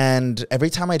 And every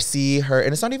time I'd see her,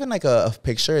 and it's not even like a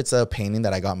picture, it's a painting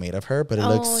that I got made of her, but it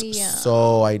looks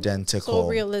so identical.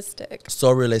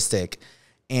 So realistic.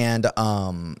 And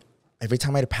every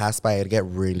time I'd pass by, I'd get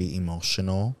really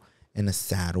emotional in a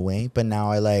sad way. But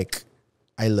now I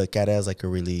look at it as like a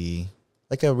really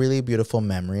beautiful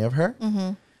memory of her.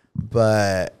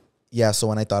 But yeah, so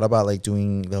when I thought about like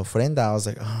doing the ofrenda, I was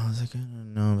like, I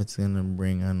don't know if it's gonna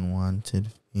bring unwanted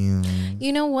feelings.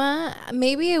 you know what?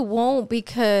 Maybe it won't,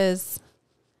 because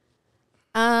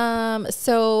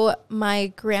so my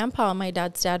grandpa, my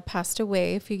dad's dad, passed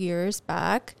away a few years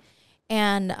back,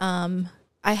 and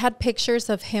I had pictures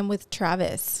of him with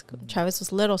Travis. Travis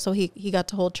was little, so he got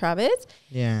to hold Travis.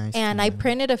 Yeah. I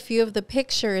printed a few of the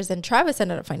pictures, and Travis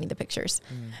ended up finding the pictures.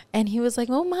 And he was like,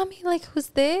 oh, mommy, like, who's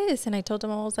this? And I told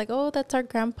him, I was like, oh, that's our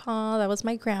grandpa. That was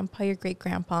my grandpa, your great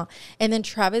grandpa. And then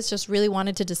Travis just really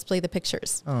wanted to display the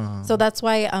pictures. So that's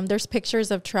why there's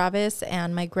pictures of Travis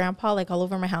and my grandpa like all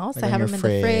over my house. Like I have on them in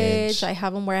your the fridge. fridge. I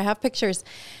have them where I have pictures.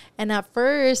 And at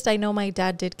first, I know my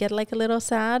dad did get like a little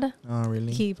sad. Oh,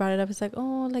 really? He brought it up. He's like,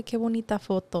 oh, like, qué bonita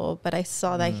foto. But I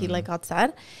saw that he like got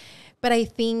sad. But I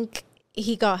think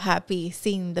he got happy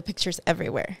seeing the pictures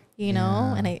everywhere, you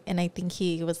know? And I think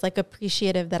he was like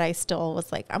appreciative that I still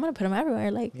was like, I'm going to put them everywhere.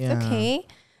 Like, it's okay.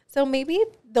 So maybe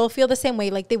they'll feel the same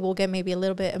way. Like they will get maybe a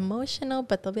little bit emotional,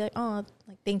 but they'll be like, oh,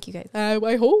 like, thank you guys.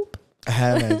 I hope.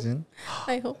 I imagine.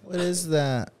 I hope. What is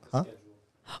that? Huh?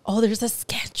 Oh, there's a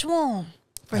schedule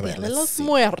for A the ver, Little let's see.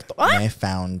 Muertos. I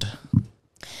found.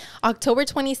 October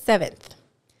 27th.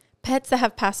 Pets that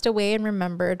have passed away and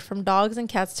remembered, from dogs and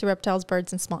cats to reptiles,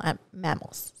 birds, and small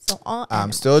mammals. So all I'm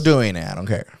animals. still doing it. I don't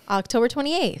care. October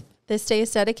 28th. This day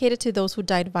is dedicated to those who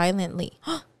died violently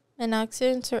in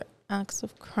accidents or acts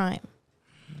of crime.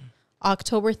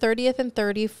 October 30th and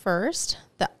 31st,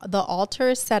 the altar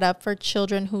is set up for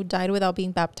children who died without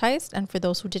being baptized and for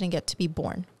those who didn't get to be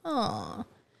born. Aww.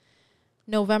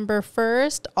 November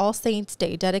 1st, All Saints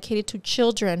Day, dedicated to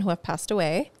children who have passed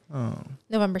away. Oh.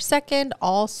 November 2nd,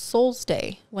 All Souls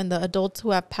Day, when the adults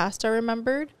who have passed are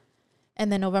remembered.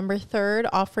 And then November 3rd,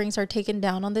 offerings are taken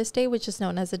down on this day, which is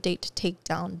known as a date to take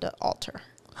down the altar.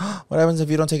 What happens if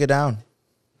you don't take it down?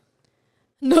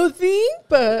 Nothing,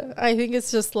 but I think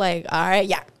it's just like, all right,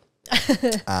 yeah.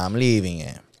 I'm leaving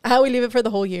it. How we leave it for the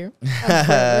whole year.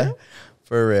 Forever.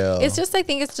 For real. It's just, I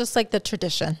think it's just like the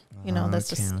tradition. You know, that's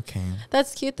just,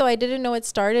 that's cute though. I didn't know it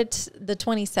started the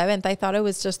 27th. I thought it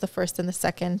was just the 1st and the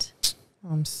 2nd.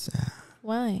 I'm sad.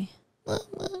 Why?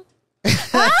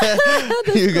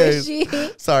 You guys,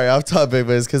 sorry, off topic,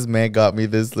 but it's because Meg got me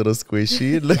this little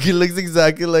squishy. Look, it looks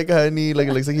exactly like Honey. Like,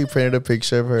 it looks like he printed a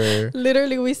picture of her.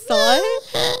 Literally, we saw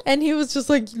it, and he was just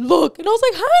like, look. And I was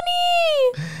like,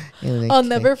 Honey. I'll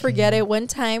never forget it. One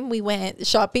time, we went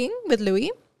shopping with Louie,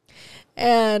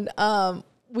 and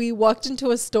we walked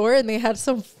into a store, and they had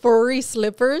some furry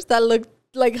slippers that looked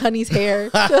like Honey's hair.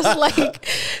 Just like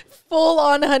full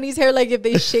on Honey's hair, like if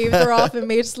they shaved her off and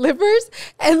made slippers.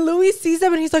 And Louis sees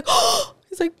them and he's like, oh,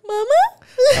 he's like, Mama?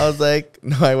 I was like,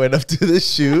 no, I went up to the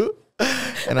shoe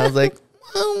and I was like,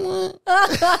 Mama.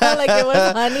 Like it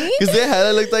was Honey. Because it had,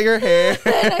 it looked like her hair.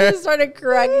 And I just started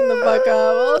cracking the fuck up.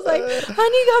 I was like,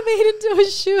 Honey got made into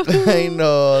a shoe. I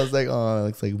know. I was like, oh, it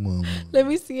looks like Mama. Let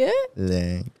me see it.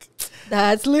 Like.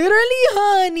 That's literally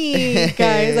Honey.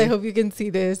 Guys, I hope you can see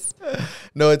this.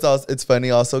 No, it's funny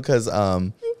also because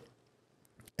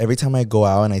every time I go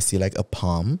out and I see like a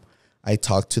palm, I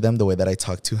talk to them the way that I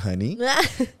talk to Honey.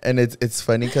 And it's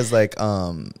funny because like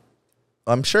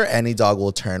I'm sure any dog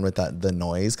will turn with the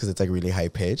noise because it's like really high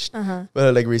pitched.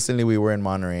 But like recently we were in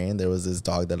Monterey and there was this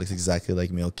dog that looks exactly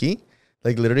like Milky,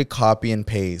 like literally copy and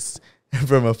paste. And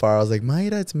from afar I was like,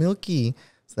 Mayra, it's Milky.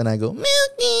 So then I go, Milky.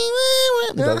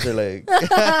 The dogs are like,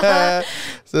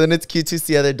 so then it's cute to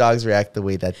see other dogs react the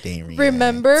way that they react.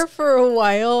 Remember for a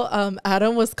while,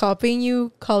 Adam was copying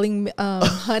you, calling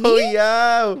Honey? Oh,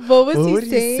 yeah. What was would he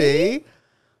saying? He say?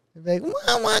 Like,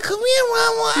 Mama, come here,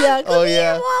 Mama. Yeah, come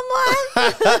here,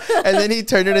 Mama. And then he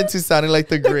turned it into sounding like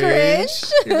the Grinch.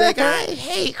 He's like, I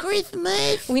hate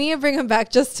Christmas. We need to bring him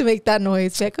back just to make that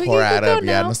noise. Like, poor Adam.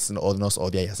 Yeah, nos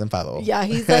odia. Ya se enfadó. Yeah,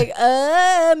 he's like,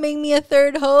 make me a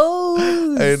third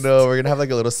hose. I know. We're going to have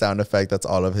like a little sound effect that's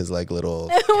all of his like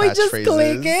little we just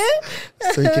click it.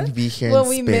 So he can be here when in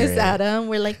we spirit. miss Adam,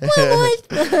 we're like, Mama.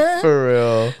 For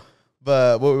real.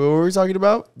 But what were we talking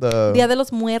about? The Dia de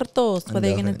los Muertos. Whether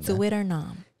you're going to do it or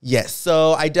not. Yes.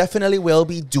 So I definitely will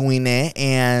be doing it.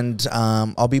 And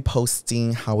I'll be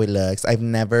posting how it looks. I've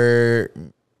never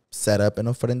set up an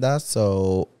ofrenda.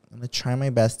 So I'm going to try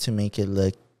my best to make it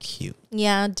look cute.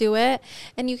 Yeah, do it.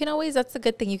 And you can always, that's a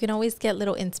good thing. You can always get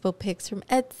little inspo pics from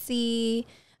Etsy.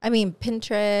 I mean,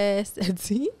 Pinterest,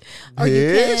 Etsy. Or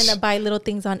you can buy little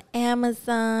things on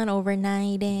Amazon,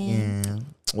 overnighting. Yeah.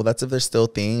 Well, that's if there's still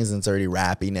things and it's already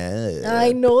wrapping up.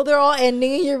 I know they're all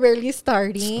ending and you're barely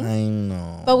starting. I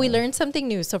know. But we learned something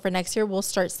new. So for next year, we'll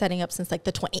start setting up since like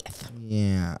the 20th.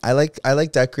 Yeah. I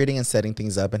like decorating and setting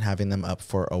things up and having them up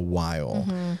for a while.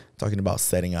 Talking about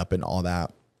setting up and all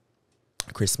that.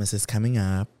 Christmas is coming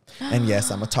up. And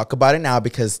yes, I'm going to talk about it now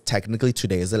because technically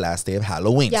today is the last day of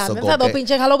Halloween. Yeah, so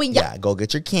go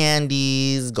get your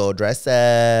candies, go dress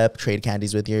up, trade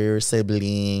candies with your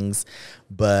siblings.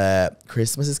 But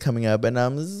Christmas is coming up and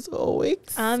I'm so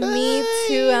excited. Me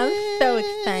too. I'm so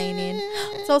excited.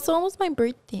 It's also almost my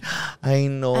birthday. I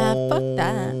know. Fuck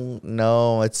that.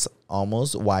 No, it's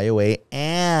almost YOA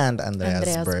and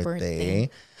Andrea's birthday.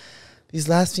 These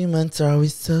last few months are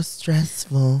always so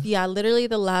stressful. Yeah, literally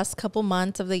the last couple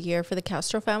months of the year for the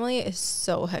Castro family is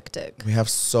so hectic. We have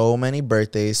so many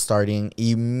birthdays starting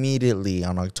immediately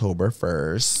on October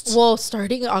 1st. Well,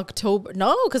 starting October.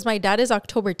 No, because my dad is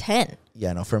October 10.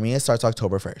 Yeah, no, for me, it starts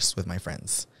October 1st with my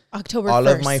friends. October all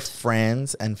 1st. of my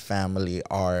friends and family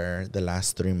are the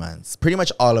last 3 months. Pretty much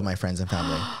all of my friends and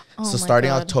family. So starting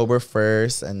October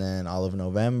 1st and then all of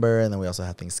November. And then we also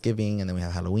have Thanksgiving and then we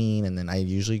have Halloween. And then I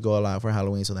usually go a lot for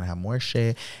Halloween. So then I have more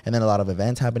shit. And then a lot of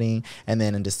events happening. And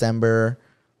then in December,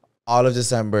 all of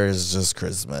December is just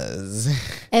Christmas.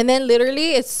 And then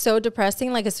literally it's so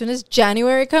depressing. Like as soon as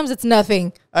January comes, it's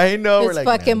nothing. I know. It's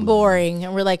fucking boring.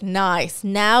 And we're like, nice.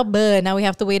 Now, but now we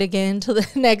have to wait again until the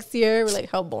next year. We're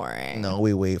like, how boring. No,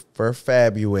 we wait for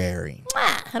February.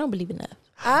 I don't believe in that.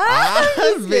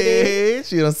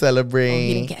 Bitch. You don't celebrate. Oh,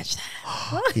 he didn't catch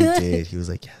that. He did. He was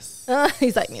like, yes.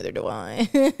 He's like, neither do I.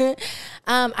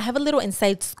 I have a little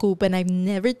inside scoop and I've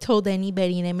never told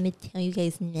anybody and I'm going to tell you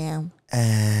guys now.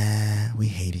 We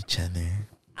hate each other.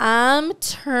 I'm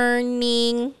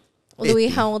turning... Louie,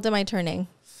 how old am I turning?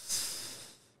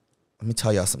 Let me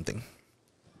tell y'all something.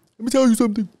 Let me tell you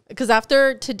something. Because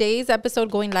after today's episode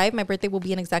going live, my birthday will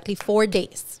be in exactly 4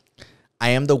 days. I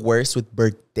am the worst with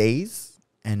birthdays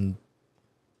and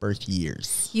birth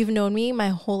years. You've known me my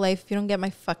whole life. If you don't get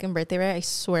my fucking birthday right, I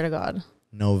swear to God.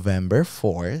 November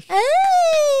 4th,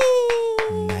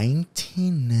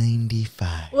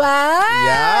 1995. Wow.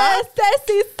 Yeah.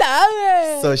 Sassy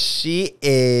sabe. So she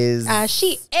is...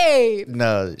 she 8.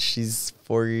 No, she's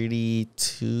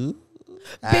 42.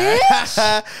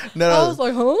 Bitch. No. I was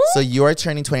like, huh? So you are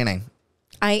turning 29.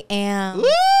 I am. Woo!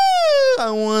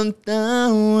 I want that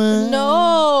one.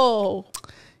 No.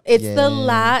 It's the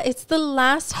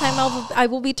last time I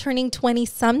will be turning 20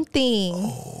 something.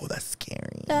 Oh, that's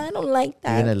scary. I don't like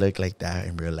that. You're gonna look like that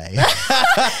in real life.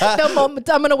 The moment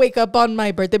I'm gonna wake up on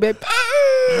my birthday, be like,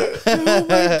 oh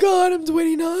my God, I'm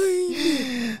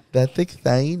 29. That's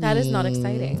exciting. That is not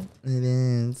exciting. It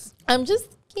is. I'm just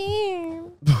scared.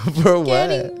 For what?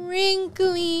 Getting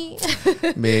wrinkly.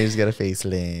 Mary's got a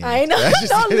facelift. I know.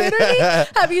 No, literally.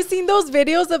 Have you seen those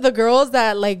videos of the girls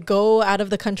that like go out of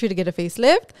the country to get a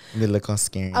facelift? They look all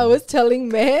scary. I was telling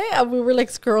May, we were like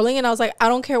scrolling and I was like, I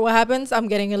don't care what happens. I'm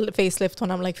getting a facelift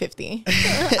when I'm like 50.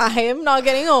 I am not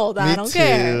getting old. I don't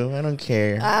care. I don't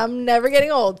care. I'm never getting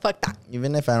old. Fuck that.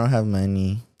 Even if I don't have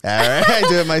money. All right, I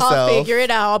do it myself. I'll figure it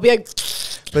out. I'll be like...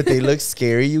 But they look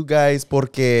scary, you guys,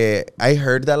 porque I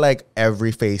heard that like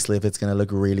every facelift, it's gonna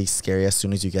look really scary as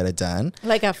soon as you get it done.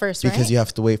 Like at first, because right? you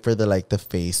have to wait for the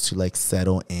face to like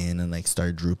settle in and like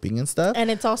start drooping and stuff. And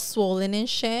it's all swollen and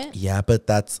shit. Yeah, but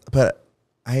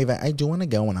I do want to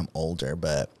go when I'm older,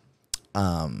 but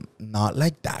not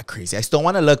like that crazy. I still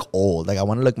want to look old. Like I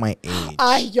want to look my age.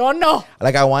 Yo no.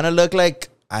 Like I want to look like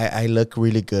I look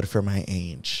really good for my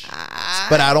age.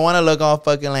 But I don't want to look all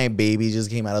fucking like baby just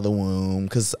came out of the womb.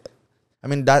 Because, I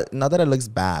mean, that not that it looks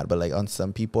bad, but like on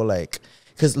some people, like,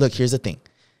 because look, here's the thing.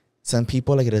 Some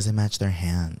people, like, it doesn't match their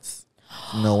hands.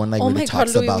 No one, like, really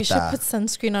talks Louie, about we should put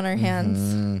sunscreen on our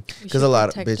hands. Because a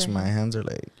lot of, bitch, my hands are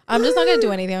like. I'm just not going to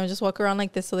do anything. I'll just walk around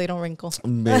like this so they don't wrinkle.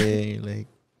 Like,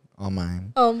 on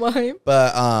mine. On mine.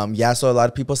 But, yeah, so a lot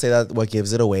of people say that what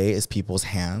gives it away is people's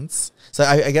hands. So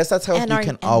I guess that's how you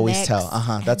can always tell.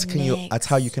 That's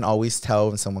how you can always tell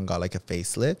when someone got like a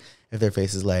facelift. If their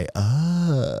face is like,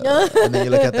 and then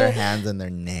you look at their hands and their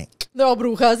neck. They're all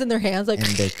brujas in their hands, like, and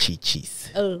their chichis.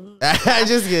 I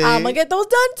just kidding. I'm gonna get those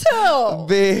done too.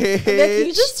 Bitch. Then can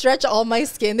you just stretch all my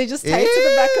skin? They just tie it to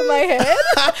the back of my head.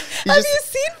 Have you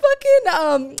seen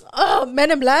fucking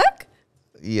Men in Black?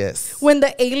 Yes. When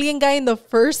the alien guy in the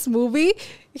first movie,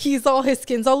 his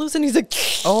skin's all loose and he's like,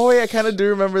 oh yeah, I kind of do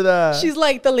remember that. She's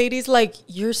like, the lady's like,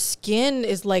 your skin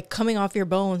is like coming off your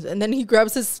bones, and then he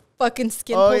grabs his fucking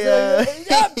skin. Oh yeah,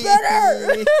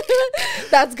 better.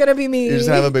 That's gonna be me. You just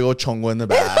have a big old chongo in the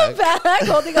back,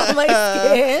 holding on my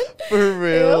skin. For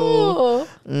real.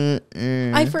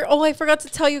 I forgot to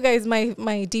tell you guys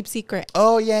my deep secret.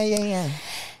 Oh yeah.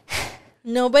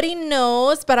 Nobody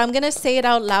knows, but I'm going to say it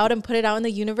out loud and put it out in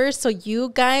the universe so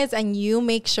you guys and you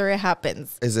make sure it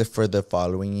happens. Is it for the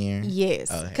following year?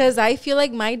 Yes. Because I feel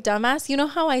like my dumbass, you know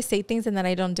how I say things and then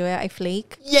I don't do it? I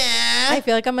flake. Yeah. I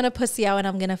feel like I'm going to pussy out and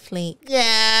I'm going to flake.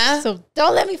 Yeah. So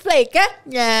don't let me flake, eh?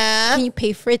 Yeah. Can you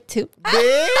pay for it too?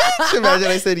 Bitch, imagine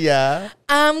I said yeah.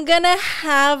 I'm going to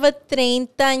have a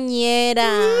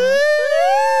treintañera.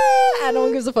 No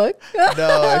one gives a fuck.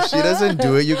 No, if she doesn't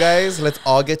do it, you guys, let's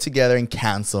all get together and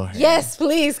cancel her. Yes,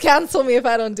 please cancel me if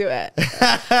I don't do it.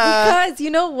 Because you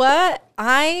know what?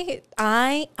 I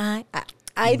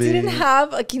didn't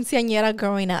have a quinceañera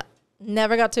growing up.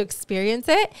 never got to experience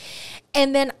it.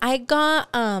 And then I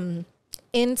got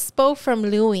inspo from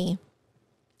Louie.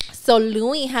 So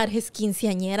Louie had his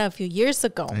quinceañera a few years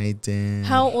ago. I did.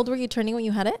 How old were you turning when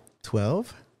you had it?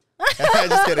 12?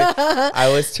 Just kidding. I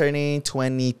was turning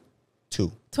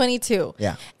 22. 22.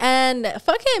 Yeah. And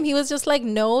fuck him. He was just like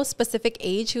no specific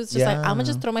age. He was just like, I'm gonna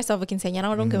just throw myself a quinceañera.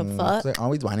 I don't give a fuck. Like,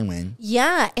 always wanting one.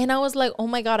 Yeah. And I was like, oh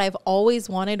my God, I've always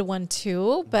wanted one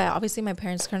too. But obviously my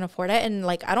parents couldn't afford it. And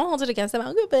like, I don't hold it against them.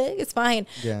 I'll go big. It's fine.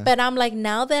 Yeah. But I'm like,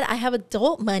 now that I have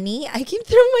adult money, I can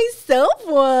throw myself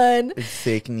one. It's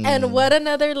sickening. And what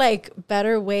another like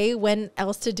better way when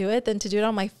else to do it than to do it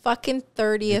on my fucking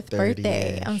 30th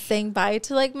birthday. I'm saying bye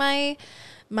to like my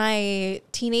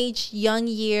teenage young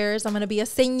years. I'm gonna be a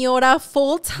señora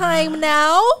full time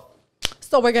now.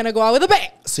 So we're gonna go out with a bang.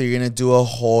 So you're gonna do a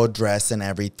whole dress and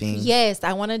everything? Yes,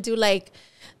 I wanna do like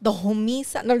the whole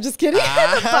misa. No, I'm just kidding.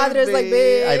 The padre's like,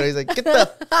 babe. I know, he's like, get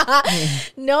the.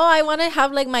 No, I wanna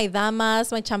have like my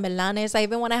damas, my chambelanes. I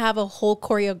even wanna have a whole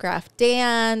choreographed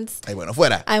dance. Ay, bueno,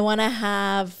 fuera. I wanna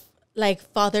have like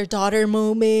father-daughter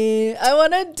moment. I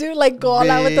want to do like go all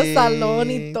out with the salon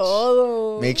y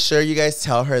todo. Make sure you guys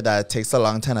tell her that it takes a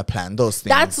long time to plan those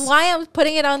things. That's why I'm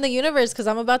putting it out in the universe, because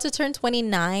I'm about to turn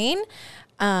 29.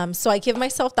 So I give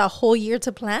myself that whole year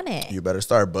to plan it. You better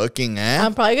start booking, eh?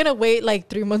 I'm probably going to wait like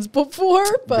 3 months before.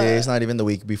 But it's not even the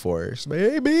week before.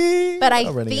 Baby. But I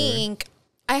think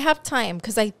I have time,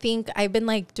 because I think I've been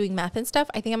like doing math and stuff.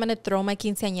 I think I'm going to throw my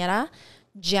quinceañera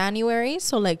January,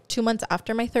 so like 2 months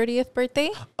after my 30th birthday.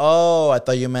 Oh, I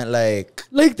thought you meant like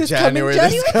this January.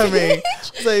 January. This coming.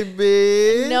 It's like,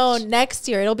 bitch. No, next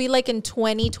year. It'll be like in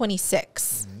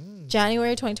 2026.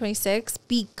 January 2026,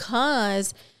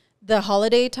 because the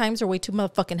holiday times are way too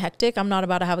motherfucking hectic. I'm not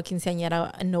about to have a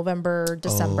quinceañera in November,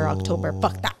 December, October.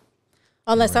 Fuck that.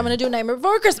 Unless I'm going to do Nightmare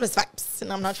Before Christmas vibes,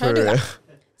 and I'm not trying to do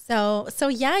that. So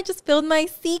yeah, I just filled my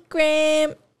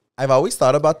secret. I've always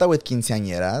thought about that with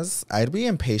quinceañeras. I'd be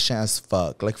impatient as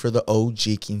fuck, like for the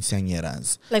OG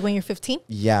quinceañeras. Like when you're 15?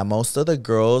 Yeah, most of the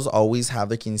girls always have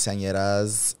their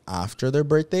quinceañeras after their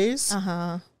birthdays.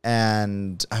 Uh-huh.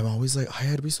 And I'm always like, I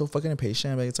had to be so fucking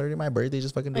impatient. Like, it's already my birthday.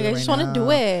 Just fucking do it right now. I just want to do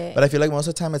it. But I feel like most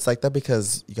of the time it's like that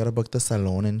because you got to book the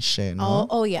salon and shit, no?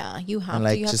 Oh yeah. You have and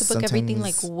like, to. You have to book everything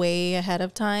like way ahead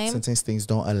of time. Sometimes things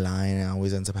don't align and it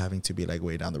always ends up having to be like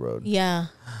way down the road. Yeah.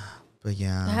 But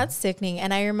yeah. That's sickening.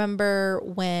 And I remember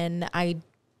when I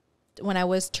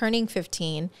was turning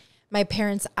 15, my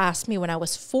parents asked me when I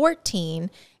was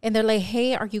 14, and they're like,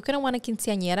 hey, are you going to want a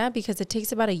quinceañera? Because it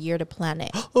takes about a year to plan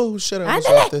it. Oh, shit. I almost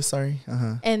wrote this. Sorry.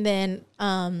 And then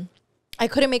I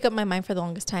couldn't make up my mind for the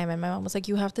longest time. And my mom was like,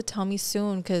 you have to tell me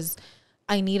soon because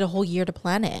I need a whole year to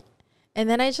plan it. And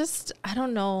then I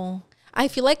don't know. I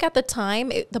feel like at the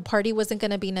time, the party wasn't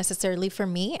going to be necessarily for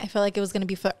me. I felt like it was going to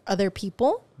be for other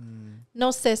people.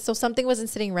 No, sis. So something wasn't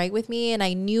sitting right with me, and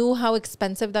I knew how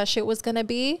expensive that shit was going to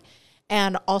be.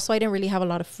 And also, I didn't really have a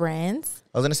lot of friends.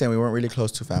 I was going to say, we weren't really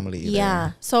close to family either.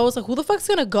 Yeah. So I was like, who the fuck's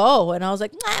going to go? And I was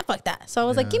like, nah, fuck that. So I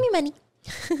was like, give me money.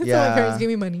 Yeah. So my parents give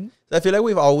me money. I feel like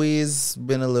we've always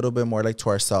been a little bit more like to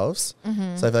ourselves. So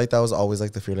I feel like that was always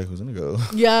like the fear, like, who's going to go?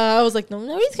 Yeah. I was like, no,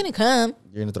 nobody's going to come.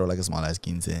 You're going to throw like a small ass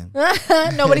quince.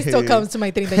 Nobody still comes to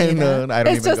my 30th. No, I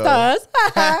don't it's even just go.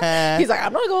 us. He's like,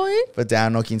 I'm not going. But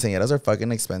damn, no, quinceañeras are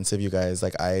fucking expensive, you guys.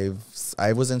 Like I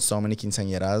was in so many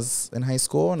quinceañeras in high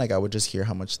school, and like I would just hear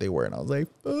how much they were, and I was like,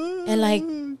 and like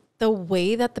the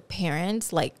way that the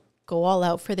parents like go all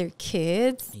out for their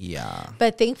kids. Yeah.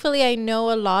 But thankfully, I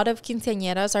know a lot of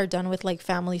quinceañeras are done with like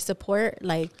family support.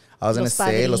 Like I was going to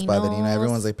say, los padrinos,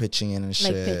 everyone's like pitching in and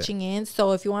shit. Like pitching in.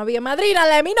 So if you want to be a madrina,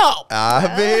 let me know.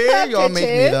 Ah, babe, you'll make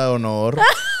me the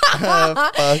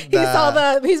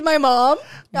honor. He's my mom.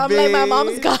 I'm babe. Like, my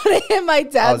mom's got it. My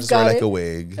dad's got it. I'll just wear like a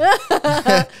wig.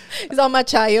 He's all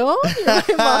machayo. My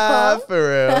mom. For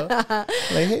real.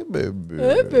 Like, hey, baby.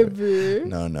 Hey, baby.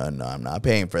 No, I'm not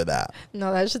paying for that.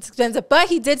 No, that shit's expensive. But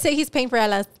he did say he's paying for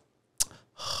Ella's.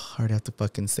 Hard have to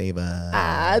fucking save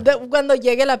us. Cuando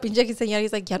llegue la pinche quinceañera,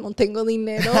 he's like, ya no tengo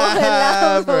dinero.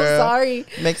 I'm so sorry.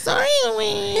 Like, sorry,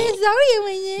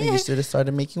 Sorry, you should have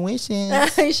started making wishes.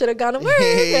 I should have gone to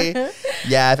work.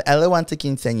 Yeah, if Ella wants a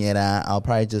quinceañera, I'll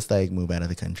probably just like move out of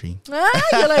the country.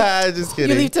 You're like, just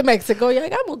kidding. You leave to Mexico. You're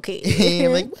like, I'm okay.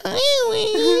 I'm like,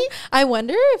 I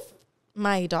wonder if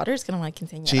my daughter's gonna want a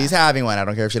quinceañera. She's having one. I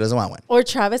don't care if she doesn't want one. Or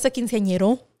Travis a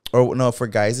quinceañero. Or no, for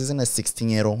guys, isn't a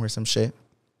 16-year-old or some shit?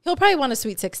 He'll probably want a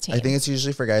sweet 16. I think it's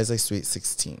usually for guys like sweet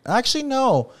 16. Actually,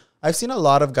 no. I've seen a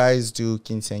lot of guys do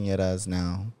quinceañeras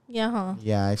now. Yeah, huh?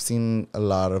 Yeah, I've seen a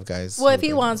lot of guys. Well, if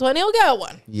he wants one, he'll get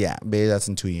one. Yeah, babe, that's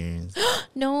in 2 years.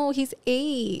 No, he's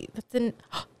 8.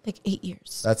 Like 8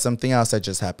 years. That's something else that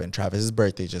just happened. Travis's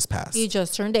birthday just passed. He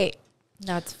just turned 8.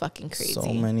 That's fucking crazy.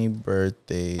 So many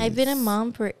birthdays. I've been a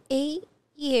mom for 8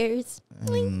 years.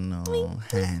 I know.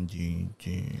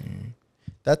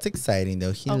 That's exciting,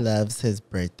 though. He loves his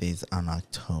birthdays on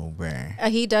October.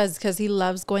 He does, because he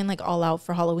loves going like all out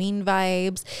for Halloween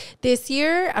vibes. This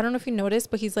year, I don't know if you noticed,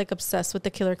 but he's like obsessed with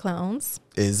the killer clowns.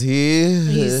 Is he?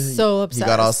 He's so obsessed. He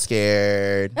got all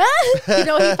scared. You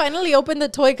know, he finally opened the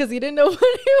toy because he didn't know what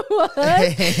it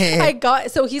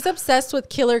was. So he's obsessed with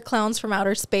killer clowns from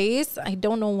outer space. I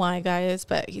don't know why, guys,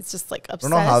 but he's just like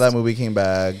obsessed. I don't know how that movie came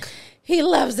back. He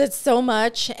loves it so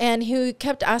much, and he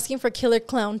kept asking for killer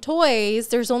clown toys.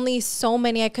 There's only so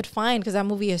many I could find because that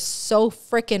movie is so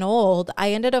freaking old.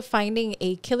 I ended up finding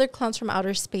a Killer Clowns from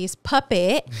Outer Space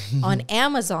puppet on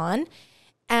Amazon,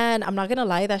 and I'm not gonna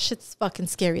lie, that shit's fucking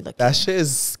scary looking. That shit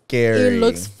is scary. It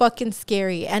looks fucking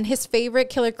scary, and his favorite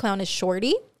killer clown is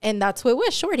Shorty, and that's who it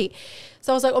was, Shorty.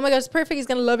 So I was like, oh my god, it's perfect. He's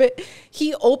gonna love it.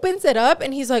 He opens it up,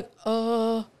 and he's like,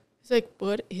 He's like,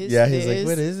 what is this? He's like,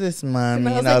 what is this,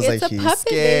 mommy? And I was like, he's puppet,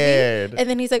 scared. Baby. And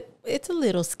then he's like, it's a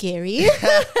little scary.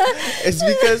 It's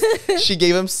because she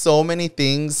gave him so many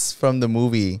things from the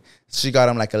movie. She got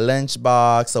him like a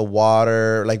lunchbox, a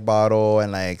water like bottle,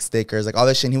 and like stickers, like all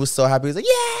that shit. And he was so happy. He was like,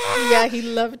 yeah. Yeah, he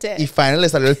loved it. He finally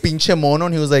started el pinche mono,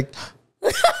 and he was like,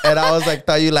 and I was like,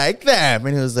 thought you like them?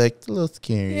 And he was like, a little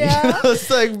scary. Yeah. I was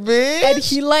like, bitch. And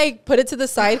he like put it to the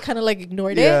side, kind of like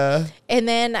ignored Yeah. it. And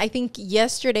then I think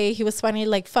yesterday he was finally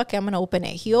like, fuck it, I'm going to open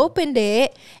it. He opened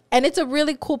it, and it's a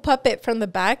really cool puppet from the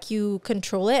back. You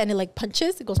control it, and it like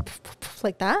punches. It goes poof, poof, poof,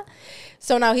 like that.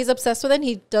 So now he's obsessed with it, and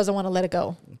he doesn't want to let it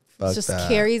go. He just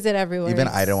carries it everywhere. Even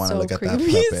I don't want to look at that puppet.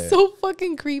 He's so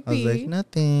fucking creepy. I was like, no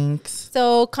thanks.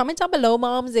 So comment down below,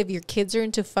 moms, if your kids are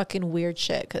into fucking weird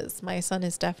shit, because my son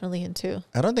is definitely into.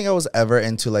 I don't think I was ever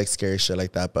into like scary shit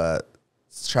like that, but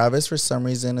Travis for some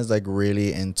reason is like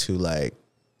really into like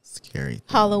scary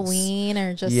things. Halloween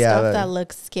or just stuff that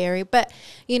looks scary. But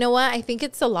you know what? I think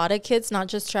it's a lot of kids, not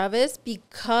just Travis,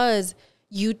 because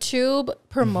YouTube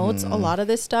promotes a lot of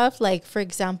this stuff. Like, for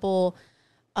example,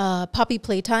 Poppy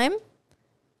Playtime.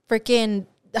 Freaking,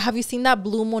 have you seen that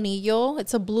blue monillo?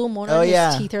 It's a blue mono. Oh,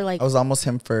 yeah. His teeth are like. I was almost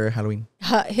him for Halloween.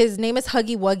 His name is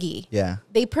Huggy Wuggy. Yeah.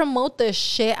 They promote the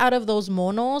shit out of those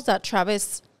monos that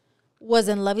Travis was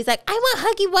in love. He's like, I want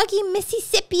Huggy Wuggy,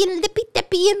 Mississippi, and Lippy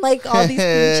Dippy, and like all these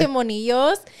pinche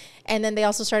monillos. And then they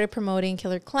also started promoting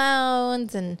Killer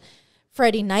Clowns and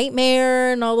Freddy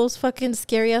Nightmare and all those fucking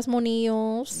scary ass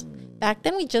monillos. Back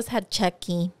then, we just had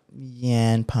Chucky.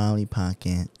 Yeah, and Polly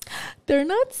Pocket. They're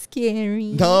not scary.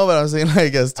 No, but I'm saying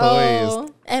like as toys. Oh,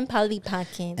 and Polly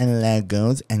Pocket. And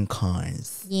Legos and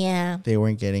cars. Yeah. They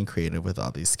weren't getting creative with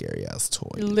all these scary ass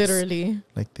toys. Literally.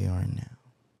 Like they are now.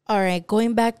 All right,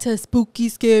 going back to spooky,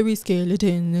 scary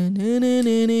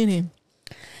skeleton.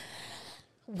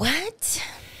 What?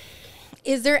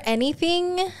 Is there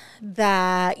anything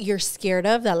that you're scared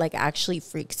of that like actually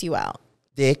freaks you out?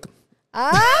 Dick.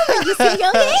 You see,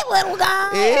 hey, little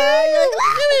guy.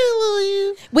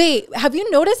 Wait, have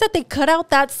you noticed that they cut out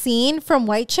that scene from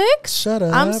White Chicks? Shut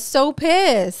up. I'm so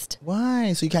pissed.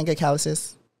 Why? So you can't get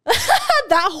calluses?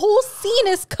 That whole scene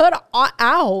is cut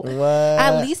out. What?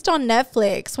 At least on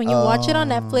Netflix. When you watch it on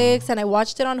Netflix, and I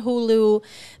watched it on Hulu,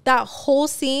 that whole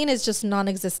scene is just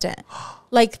non-existent.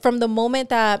 Like from the moment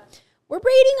that we're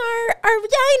braiding our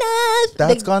vaginas.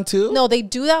 That's gone too? No, they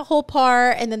do that whole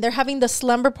part, and then they're having the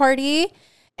slumber party.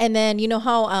 And then you know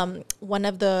how one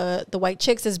of the white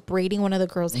chicks is braiding one of the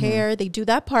girls' hair. They do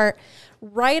that part.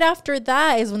 Right after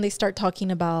that is when they start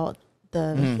talking about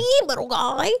the hey, little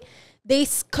guy. They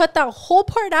cut that whole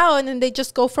part out, and then they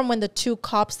just go from when the two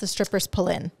cops, the strippers, pull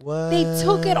in. What? They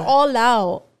took it all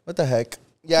out. What the heck?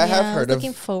 Yeah, I have heard of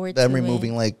forward them to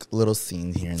removing like little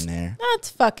scenes here and there.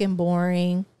 That's fucking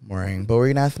boring. Boring. But were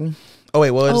you gonna ask me? Oh wait,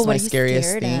 what is my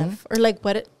scariest thing? Or like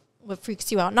what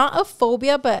freaks you out? Not a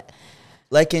phobia, but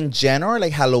like in general,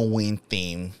 like Halloween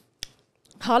theme.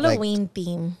 Halloween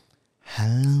theme.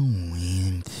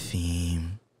 Halloween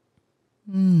theme.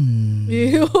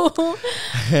 You.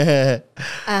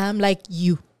 I'm like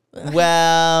you.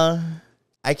 Well,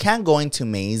 I can't go into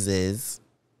mazes.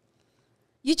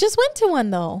 You just went to one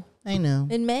though. I know.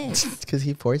 In May. Because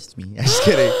he forced me. I'm just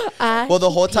kidding. Well, the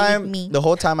whole time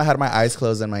I had my eyes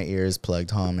closed and my ears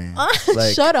plugged, huh, man?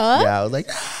 Like, shut up. Yeah, I was like.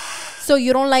 So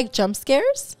you don't like jump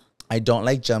scares? I don't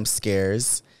like jump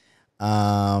scares.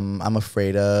 I'm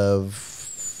afraid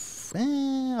of.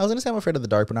 I was gonna say I'm afraid of the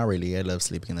dark, but not really. I love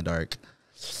sleeping in the dark.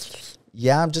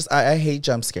 Yeah, I hate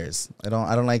jump scares. I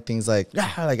don't like things like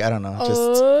I don't know.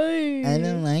 Just I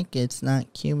don't like it. It's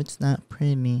not cute. It's not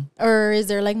pretty. Or is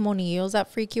there like monillos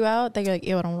that freak you out? That you're like,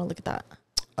 ew, I don't want to look at that.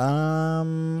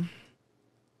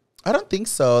 I don't think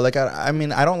so. Like, I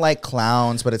mean, I don't like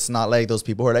clowns, but it's not like those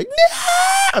people who are like,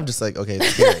 nah! I'm just like, okay, it's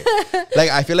scary. Like,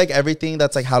 I feel like everything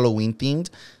that's like Halloween themed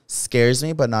scares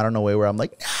me, but not in a way where I'm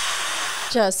like, nah.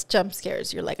 Just jump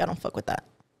scares. You're like, I don't fuck with that.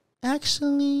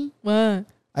 Actually, What?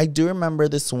 I do remember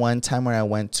this one time where I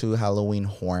went to Halloween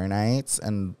Horror Nights,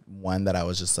 and one that I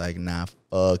was just like, nah,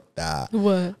 fuck that.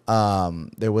 What?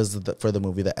 There was for the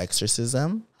movie The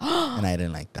Exorcism, and I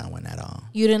didn't like that one at all.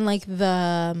 You didn't like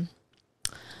the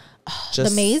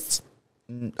maze?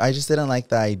 I just didn't like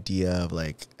the idea of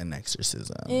like an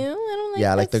exorcism. Ew, I don't like yeah,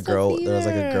 that like the girl. stuff There was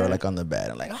like a girl either. like on the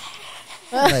bed. I'm like,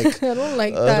 like I don't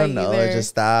like I that don't know. either.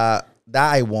 Just that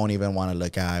I won't even want to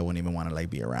look at. I won't even want to like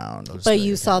be around. But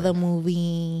you saw the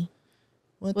movie.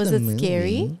 Was it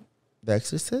scary? The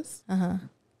Exorcist? Uh-huh.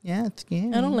 Yeah, it's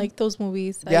scary. I don't like those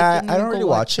movies. Yeah, didn't I don't go really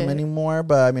watch them it. anymore.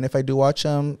 But I mean, if I do watch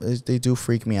them, they do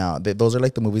freak me out. Those are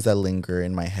like the movies that linger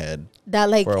in my head That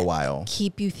like for a while.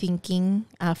 keep you thinking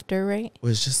after, right?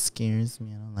 Which just scares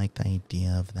me. I don't like the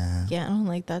idea of that. Yeah, I don't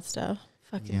like that stuff.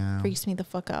 Fucking freaks me the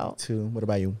fuck out. Too. What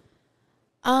about you?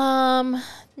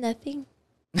 Nothing.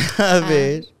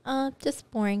 Bitch. Just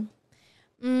boring.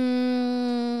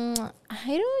 I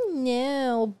don't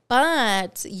know,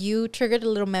 but you triggered a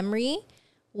little memory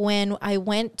when I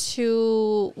went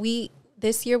to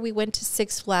this year we went to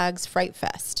Six Flags Fright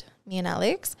Fest. Me and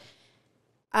Alex.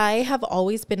 I have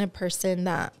always been a person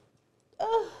that.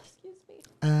 Oh, excuse me.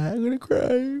 I'm gonna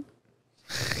cry.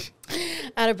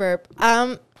 At a burp.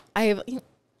 I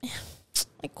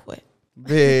quit.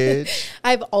 Bitch.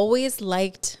 I've always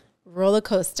liked roller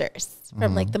coasters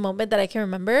from like the moment that I can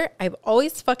remember. I've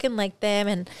always fucking liked them,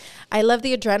 and I love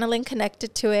the adrenaline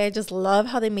connected to it. I just love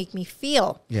how they make me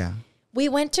feel. Yeah. We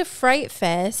went to Fright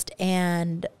Fest,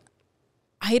 and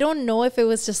I don't know if it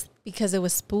was just because it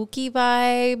was spooky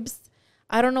vibes.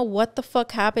 I don't know what the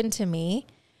fuck happened to me,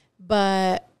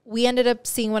 but we ended up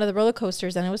seeing one of the roller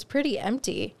coasters, and it was pretty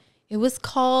empty. It was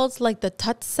called like the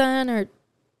Tutsan or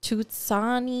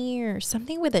Tutsani or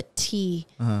something with a T.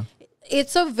 Uh-huh.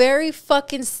 It's a very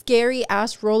fucking scary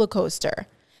ass roller coaster.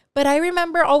 But I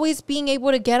remember always being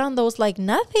able to get on those like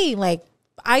nothing. Like,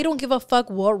 I don't give a fuck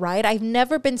what ride. I've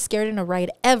never been scared in a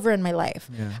ride ever in my life.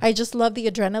 Yeah. I just love the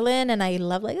adrenaline, and I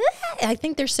love like, I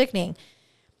think they're sickening.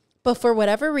 But for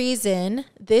whatever reason,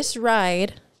 this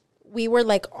ride, we were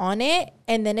like on it,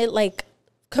 and then it like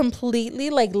completely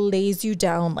like lays you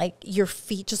down. Like your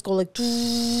feet just go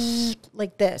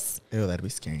like this. Ew, that'd be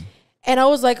scary. And I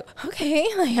was like, okay,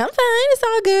 like, I'm fine. It's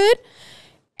all good.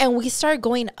 And we start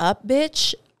going up,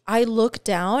 bitch. I look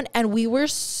down, and we were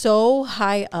so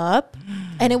high up,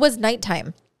 and it was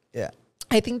nighttime. Yeah.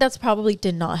 I think that's probably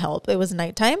did not help. It was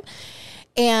nighttime.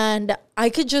 And I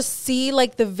could just see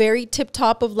like the very tip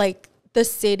top of like the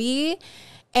city.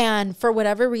 And for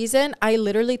whatever reason, I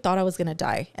literally thought I was going to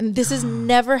die. And this has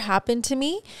never happened to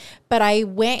me. But I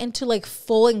went into like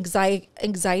full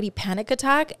anxiety panic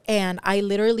attack. And I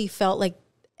literally felt like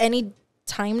any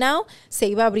time now,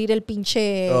 se iba a abrir el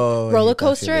pinche roller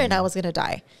coaster and I was going to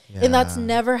die. Yeah. And that's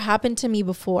never happened to me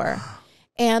before.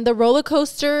 And the roller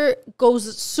coaster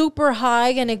goes super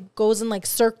high, and it goes in like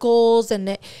circles.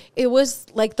 And it was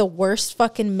like the worst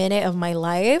fucking minute of my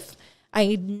life.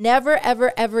 I never,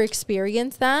 ever, ever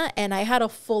experienced that. And I had a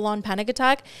full-on panic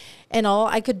attack. And all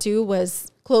I could do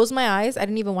was close my eyes. I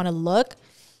didn't even want to look.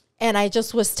 And I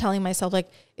just was telling myself, like,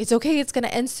 it's okay. It's going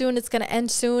to end soon. It's going to end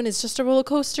soon. It's just a roller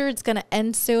coaster. It's going to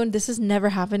end soon. This has never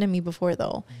happened to me before,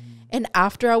 though. And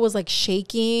after I was, like,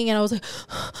 shaking. And I was,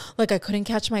 like I couldn't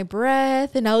catch my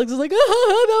breath. And Alex was like, that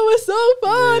was so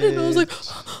fun. And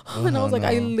I was like,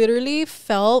 I literally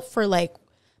felt for, like,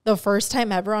 the first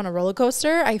time ever on a roller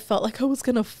coaster, I felt like I was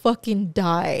going to fucking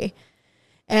die.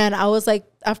 And I was like,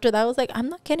 after that, I was like, I'm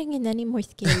not getting in any more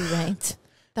scary rides.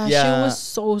 That shit was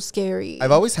so scary.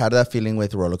 I've always had that feeling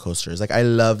with roller coasters. Like, I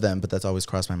love them, but that's always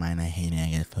crossed my mind. I hate it. I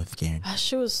get so scared. That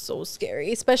shit was so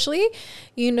scary. Especially,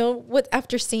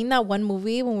 after seeing that one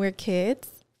movie when we were kids,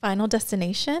 Final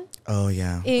Destination. Oh,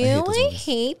 yeah. I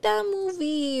hate that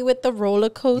movie with the roller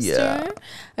coaster. Yeah.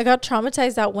 I got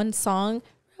traumatized that one song.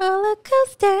 Roller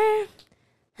coaster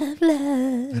of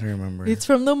love. I don't remember. It's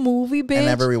from the movie, bitch. I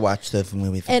never rewatched the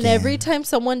movie. And every time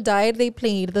someone died, they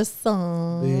played the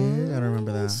song. Bitch, I don't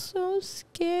remember that. So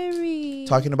scary.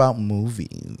 Talking about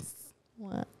movies.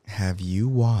 What? Have you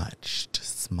watched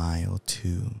Smile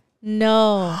 2?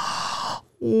 No.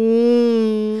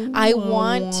 I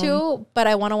want to, but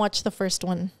I want to watch the first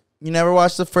one. You never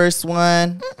watched the first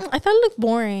one? I thought it looked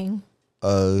boring.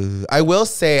 I will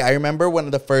say, I remember when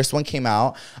the first one came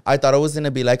out, I thought it was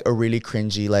gonna be like a really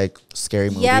cringy, like scary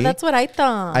movie. Yeah, that's what I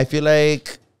thought. I feel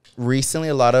like recently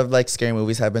a lot of like scary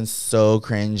movies have been so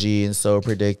cringy and so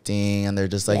predicting, and they're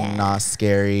just like not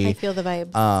scary. I feel the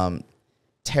vibe.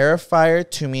 Terrifier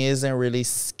to me isn't really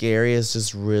scary. It's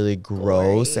just really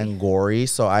gross and gory.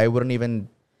 So I wouldn't even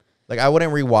like, I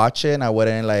wouldn't rewatch it, and I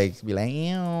wouldn't like be like,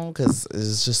 ew, because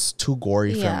it's just too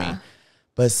gory for me.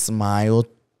 But Smile,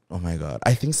 oh my God.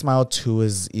 I think Smile 2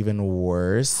 is even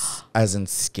worse, as in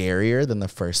scarier than the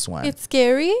first one. It's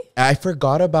scary? I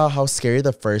forgot about how scary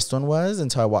the first one was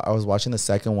until I was watching the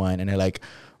second one, and it like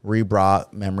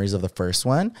re-brought memories of the first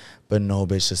one. But no,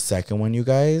 bitch, the second one, you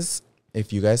guys,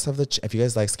 if you guys have if you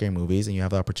guys like scary movies and you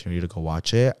have the opportunity to go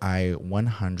watch it, I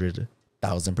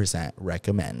 100,000%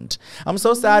 recommend. I'm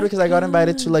so sad because I got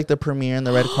invited to like the premiere and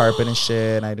the red carpet and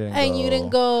shit, and I didn't go. And you didn't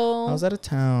go. I was out of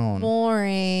town.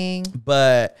 Boring.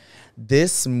 But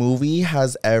this movie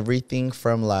has everything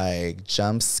from like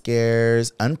jump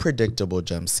scares, unpredictable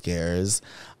jump scares.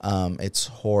 It's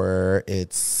horror.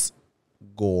 It's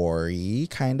gory,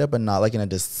 kind of, but not like in a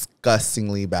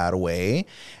disgustingly bad way.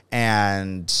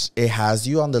 And it has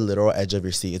you on the literal edge of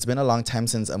your seat. It's been a long time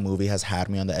since a movie has had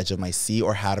me on the edge of my seat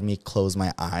or had me close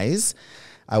my eyes.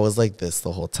 I was like this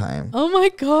the whole time. Oh my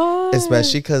God.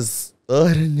 Especially because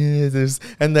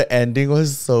and the ending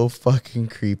was so fucking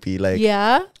creepy. Like,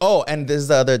 yeah. Oh, and this is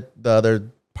the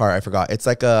other part I forgot. It's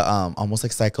like a almost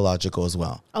like psychological as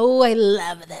well. Oh, I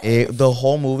love that. The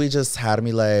whole movie just had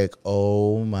me like,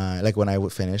 oh my, like when I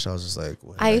would finish, I was just like,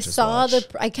 what I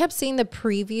kept seeing the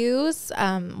previews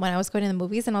when I was going to the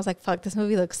movies, and I was like, fuck, this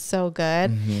movie looks so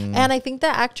good. And I think the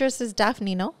actress is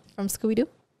Daphne, no? From Scooby-Doo.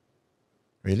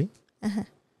 Really? Uh-huh.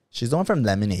 She's the one from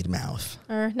Lemonade Mouth.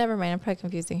 Or never mind, I'm probably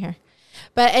confusing her.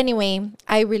 But anyway,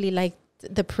 I really liked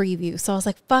the preview. So I was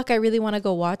like, fuck, I really want to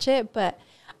go watch it. But,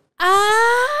 este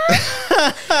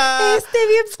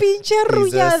bien pinche arrulladito.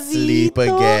 He's asleep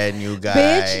again, you guys.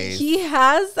 Bitch, he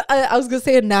has, I was going to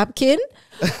say a napkin.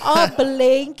 A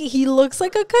blanket. He looks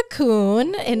like a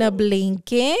cocoon in a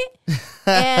blanket.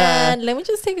 And let me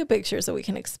just take a picture so we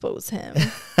can expose him.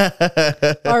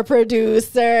 Our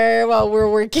producer, while we're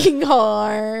working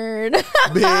hard. Babe,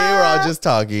 we're all just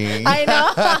talking. I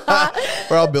know.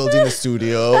 We're all building the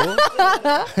studio.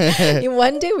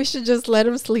 One day we should just let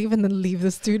him sleep and then leave the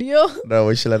studio. No,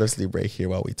 we should let him sleep right here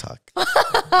while we talk.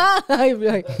 I'd be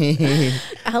like,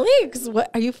 Alex, what,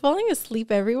 are you falling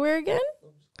asleep everywhere again?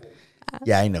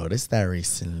 Yeah, I noticed that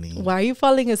recently. Why are you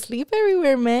falling asleep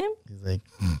everywhere, man? He's like,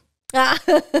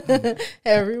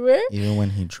 everywhere? Even when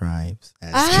he drives.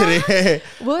 Kidding.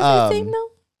 What was I saying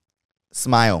though?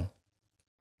 Smile.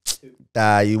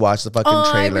 You watched the fucking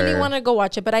trailer. I really want to go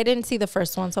watch it, but I didn't see the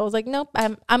first one. So I was like, nope.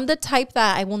 I'm the type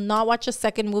that I will not watch a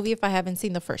second movie if I haven't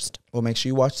seen the first. Well, make sure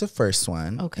you watch the first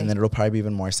one. Okay. And then it'll probably be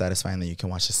even more satisfying that you can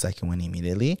watch the second one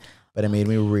immediately. But it made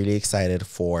me really excited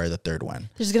for the third one.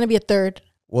 There's going to be a third.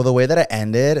 Well, the way that it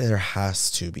ended, there has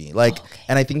to be. Like,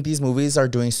 and I think these movies are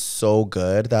doing so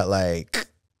good that, like,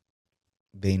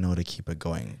 they know to keep it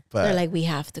going. But they're like, we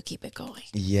have to keep it going.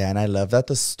 Yeah, and I love that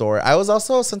the story. I was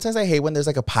also, sometimes I hate when there's,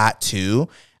 like, a part 2,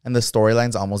 and the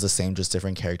storyline's almost the same, just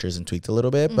different characters and tweaked a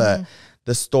little bit. But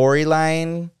the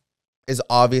storyline is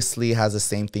obviously has the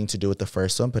same thing to do with the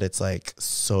first one, but it's, like,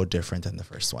 so different than the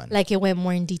first one. Like, it went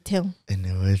more in detail. And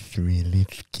it was really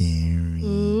scary.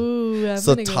 Ooh,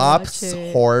 so top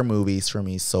horror movies for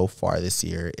me so far this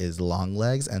year is Long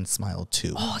Legs and Smile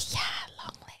 2. Oh yeah,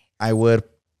 Long Legs.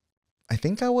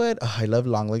 I love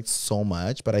Long Legs so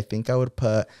much, but I think I would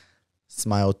put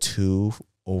Smile 2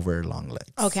 over Long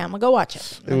Legs. Okay, I'm gonna go watch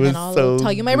it. And then I'll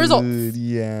tell you my results.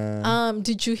 Yeah.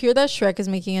 Did you hear that Shrek is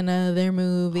making another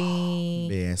movie?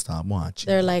 Yeah, stop watching.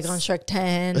 They're like on Shrek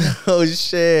 10. Oh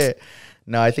shit.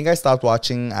 No, I think I stopped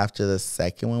watching after the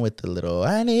second one with the little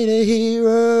I need a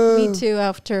hero. Me too,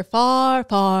 after Far,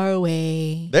 Far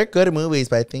Away. They're good movies,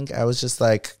 but I think I was just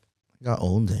like, got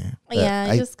older. But yeah,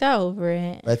 I just got over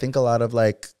it. I think a lot of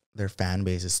like their fan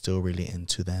base is still really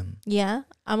into them. Yeah,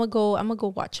 I'm gonna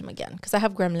go watch them again because I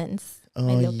have Gremlins. Oh,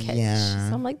 my little kids. Yeah.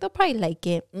 So I'm like, they'll probably like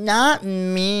it. Not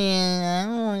me. I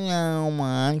don't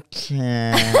watch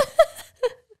it.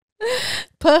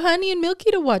 Put Honey and Milky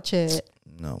to watch it.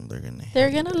 No, they're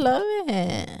gonna love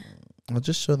it. I'll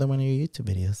just show them one of your YouTube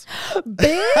videos.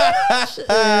 Bitch.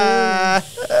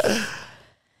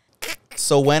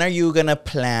 So when are you gonna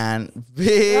plan,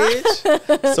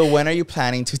 bitch? So when are you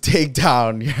planning to take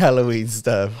down your Halloween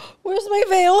stuff? Where's my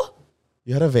veil?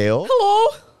 You had a veil?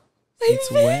 Hello?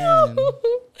 Since when?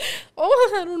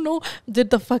 Oh, I don't know.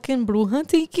 Did the fucking bruja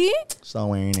take it? She's not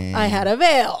wearing it. I had a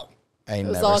veil. I It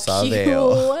was never all saw cute. a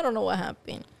veil. I don't know what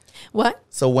happened. What?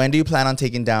 So when do you plan on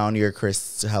taking down your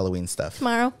Halloween stuff?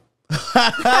 Tomorrow.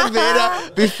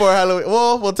 Before Halloween.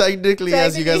 Well, technically,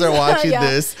 as you guys are watching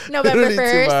this, November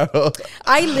 1st. Tomorrow.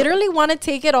 I literally want to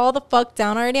take it all the fuck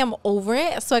down already. I'm over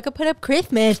it, so I could put up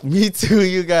Christmas. Me too,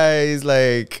 you guys.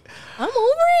 Like, I'm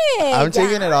over it. I'm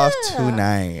taking it off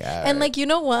tonight. And like, you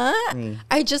know what?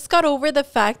 I just got over the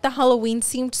fact that Halloween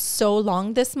seemed so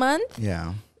long this month.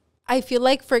 Yeah. I feel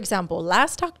like, for example,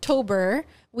 last October,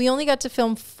 we only got to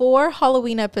film 4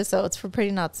 Halloween episodes for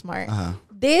Pretty Not Smart.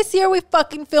 This year, we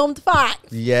fucking filmed 5.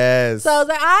 Yes. So I was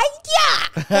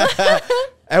like, yeah.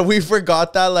 And we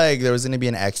forgot that, like, there was going to be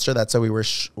an extra. That's why we were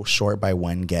short by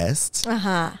one guest.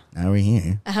 Now we're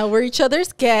here. We're each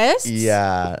other's guests.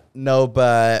 Yeah. No,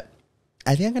 but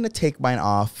I think I'm going to take mine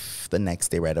off the next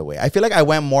day right away. I feel like I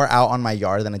went more out on my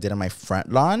yard than I did on my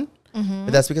front lawn.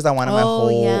 But that's because I wanted my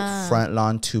whole front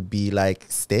lawn to be like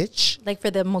Stitch. Like for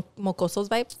the mocosos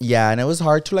vibe? Yeah, and it was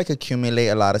hard to like accumulate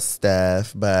a lot of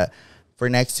stuff. But for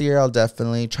next year, I'll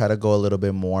definitely try to go a little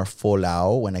bit more full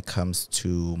out when it comes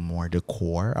to more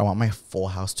decor. I want my full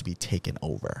house to be taken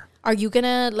over. Are you going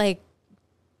to like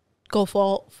go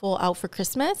full out for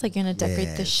Christmas? Like you're going to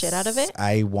decorate the shit out of it?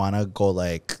 I want to go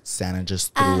like Santa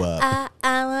just threw up.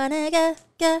 I want to go.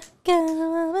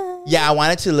 Yeah, I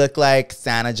want it to look like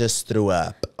Santa just threw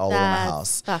up all over my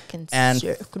house. Fucking and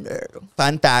sick.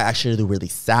 Fun fact, actually the really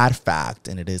sad fact,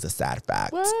 and it is a sad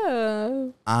fact.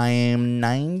 Whoa. I am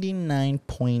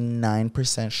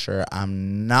 99.9% sure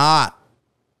I'm not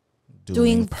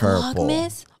doing purple.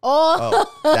 Vlogmas?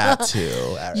 Oh, that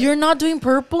too. Right. You're not doing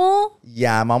purple?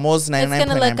 Yeah, I'm almost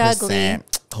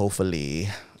 99.9%. Hopefully.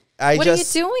 What are you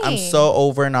doing? I'm so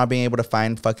over not being able to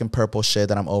find fucking purple shit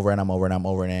that I'm over and I'm over and I'm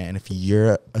over it. And if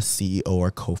you're a CEO or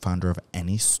co-founder of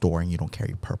any store and you don't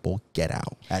carry purple, get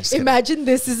out. Imagine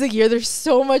this is a year there's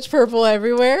so much purple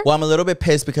everywhere. Well, I'm a little bit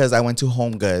pissed because I went to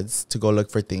Home Goods to go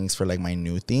look for things for like my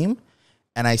new theme.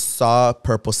 And I saw a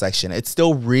purple section. It's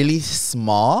still really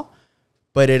small,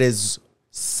 but it is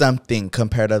something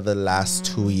compared to the last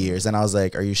 2 years. And I was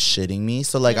like, are you shitting me?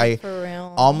 So like I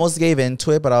almost gave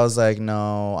into it, but I was like,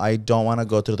 no, I don't want to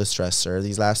go through the stressor.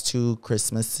 These last 2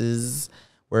 Christmases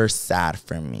were sad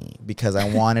for me because I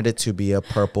wanted it to be a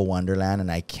purple wonderland and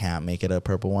I can't make it a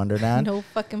purple wonderland. No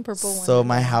fucking purple wonderland. So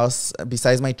my house,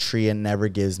 besides my tree, it never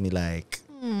gives me like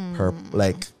purple,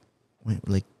 like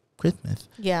Christmas.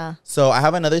 Yeah. So I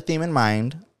have another theme in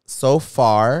mind. So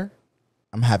far,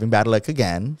 I'm having bad luck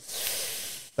again.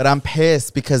 But I'm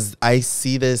pissed because I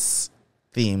see this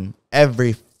theme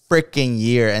every freaking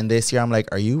year. And this year, I'm like,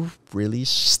 are you really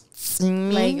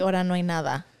like, ahora no hay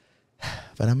nada.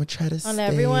 But I'm going to try to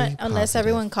stay unless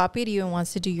everyone copied you and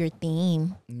wants to do your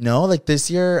theme. No, like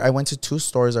this year, I went to 2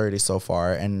 stores already so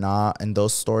far. And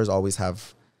those stores always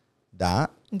have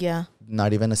that. Yeah.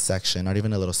 Not even a section, not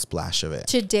even a little splash of it.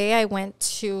 Today, I went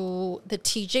to the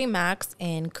TJ Maxx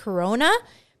in Corona.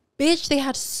 Bitch, they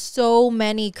had so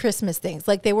many Christmas things.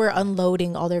 Like, they were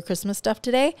unloading all their Christmas stuff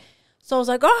today. So I was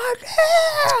like, oh,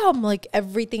 damn. Like,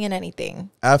 everything and anything.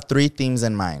 I have 3 themes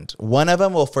in mind. One of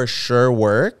them will for sure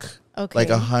work. Okay. Like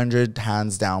 100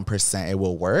 hands down %, it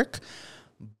will work.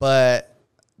 But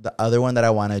the other one that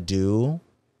I want to do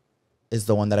is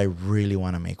the one that I really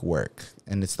want to make work.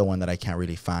 And it's the one that I can't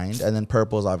really find. And then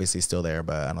purple is obviously still there,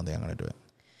 but I don't think I'm going to do it.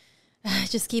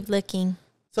 Just keep looking.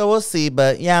 So we'll see,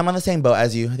 but yeah, I'm on the same boat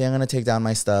as you. I think I'm gonna take down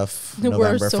my stuff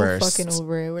November 1st. We're so fucking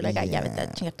over it. We're like,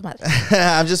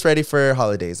 yeah. I'm just ready for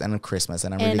holidays and Christmas,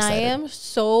 and I'm really excited. And I am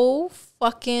so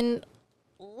fucking,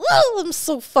 I'm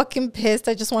so fucking pissed.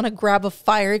 I just want to grab a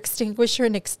fire extinguisher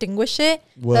and extinguish it.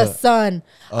 What? The sun.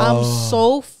 I'm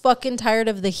so fucking tired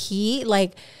of the heat.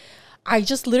 Like, I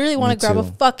just literally want to grab a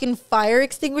fucking fire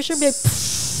extinguisher and be like,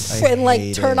 and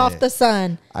like turn off the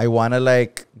sun. I want to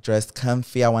like dress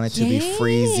comfy. I want it to be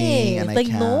freezing, and like, I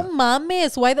can't. No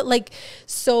mames. Why that? Like,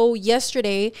 so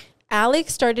yesterday,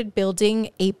 Alex started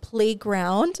building a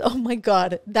playground. Oh my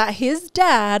god, that his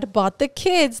dad bought the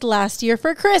kids last year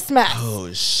for Christmas.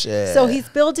 Oh shit! So he's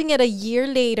building it a year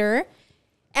later,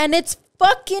 and it's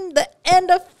fucking the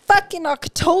end of fucking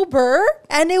October,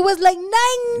 and it was like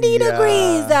 90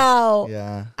 degrees out.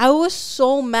 Yeah, I was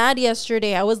so mad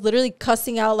yesterday. I was literally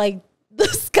cussing out like the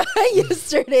sky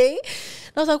yesterday.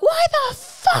 And I was like, why the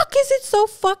fuck is it so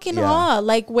fucking hot?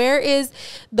 Like, where is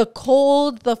the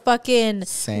cold, the fucking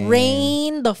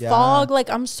rain, the fog? Like,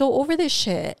 I'm so over this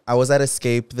shit. I was at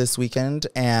Escape this weekend,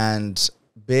 and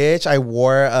Bitch, I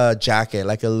wore a jacket,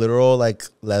 like a literal like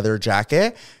leather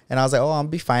jacket. And I was like, oh, I'll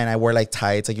be fine. I wear like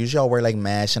tights. Like usually I'll wear like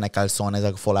mesh and like calzones,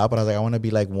 like full out. But I was like, I want to be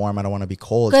like warm. I don't want to be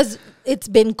cold. Because it's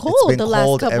been cold It's been the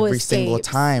cold last couple every of single days.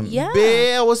 time. Yeah.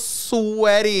 Bitch, I was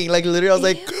sweating. Like literally, I was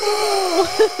like,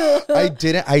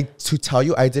 to tell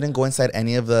you, I didn't go inside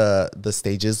any of the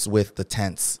stages with the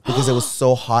tents because it was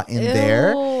so hot in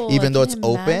there, even though it's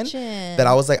open, that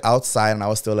I was like outside and I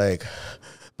was still like,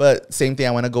 but same thing.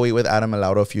 I went to go eat with Adam and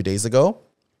Laura a few days ago.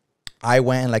 I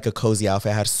went in like a cozy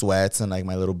outfit. I had sweats and like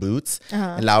my little boots.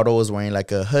 And Laura was wearing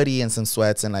like a hoodie and some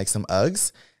sweats and like some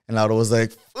Uggs. And Laura was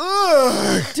like,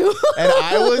 ugh. And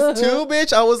I was too,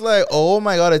 bitch. I was like, oh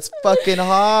my God, it's fucking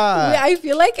hot. Yeah, I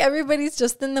feel like everybody's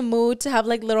just in the mood to have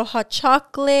like little hot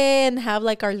chocolate and have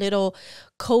like our little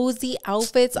cozy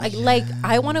outfits.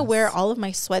 I want to wear all of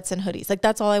my sweats and hoodies. Like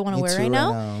that's all I want to wear right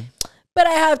now. But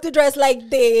I have to dress like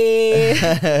this.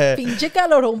 Pinche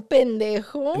calorón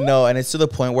pendejo. No, and it's to the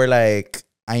point where like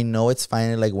I know it's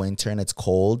finally like winter and it's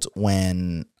cold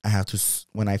when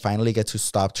I finally get to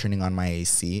stop turning on my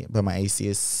AC, but my AC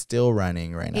is still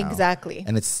running right now. Exactly.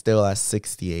 And it's still at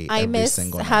 68. I miss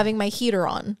having my heater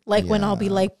on. Like when I'll be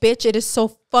like, bitch, it is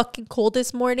so fucking cold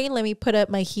this morning. Let me put up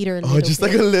my heater a little bit.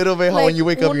 Like a little bit. How when you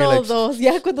wake up, you're like, dos.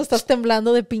 Ya cuando estás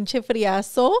temblando de pinche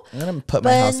friazo. I'm going to put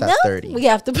my house at 30. We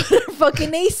have to put our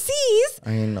fucking ACs.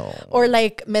 I know. Or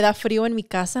like, me da frío en mi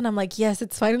casa. And I'm like, yes,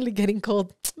 it's finally getting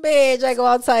cold. Bitch, I go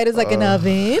outside. It's like an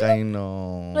oven. I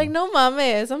know. Like, no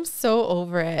mames. I'm so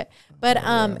over it. But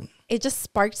it just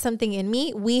sparked something in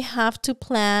me. We have to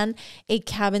plan a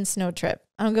cabin snow trip.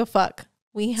 I don't give a fuck.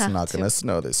 We have It's not going to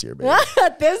snow this year, baby.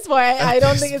 At this point, I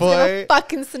don't think it's going to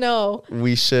fucking snow.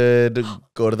 We should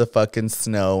go to the fucking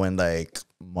snow in like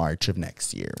March of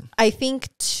next year. I think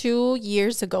 2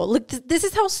 years ago. Look, this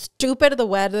is how stupid the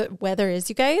weather is,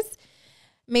 you guys.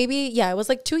 Maybe, it was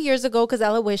like 2 years ago because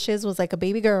Ella Wishes was like a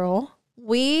baby girl.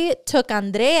 We took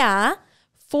Andrea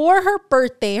for her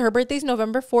birthday. Her birthday's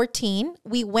November 14.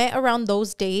 We went around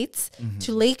those dates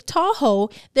to Lake Tahoe.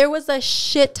 There was a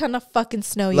shit ton of fucking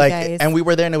snow, you guys. And we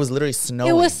were there and it was literally snowing.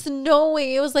 It was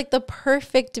snowing. It was like the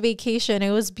perfect vacation.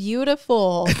 It was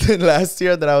beautiful. And then last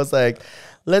year that I was like,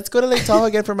 let's go to Lake Tahoe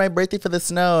again for my birthday for the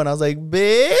snow. And I was like,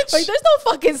 bitch. Like, there's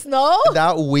no fucking snow.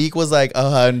 That week was like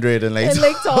 100 in Lake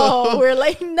Tahoe. We're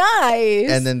like,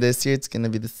 nice. And then this year it's going to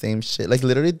be the same shit. Like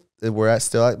literally we're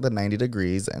still at the 90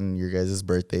 degrees and your guys'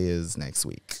 birthday is next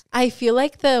week. I feel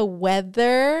like the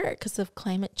weather, because of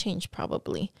climate change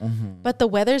probably, but the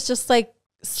weather's just like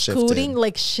shifting.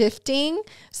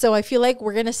 So I feel like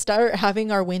we're going to start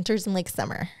having our winters in like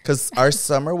summer. Because our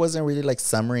summer wasn't really like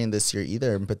summery in this year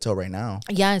either until right now.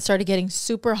 Yeah, it started getting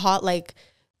super hot. Like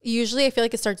usually I feel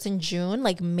like it starts in June,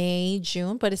 like May,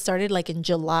 June, but it started like in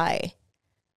July.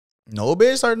 No,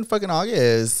 bitch, started in fucking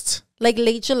August. Like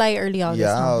late July, early August.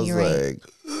 Yeah, I was like...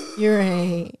 You're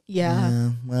right.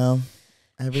 Yeah. Well,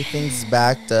 everything's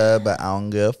backed up, but I don't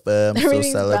give a fuck. I'm still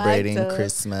celebrating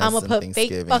Christmas I'm going to put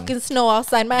fake fucking snow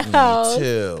outside my house. Me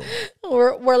too.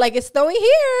 We're like, it's snowy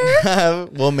here.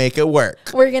 We'll make it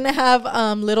work. We're going to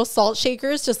have little salt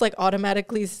shakers, just like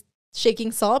automatically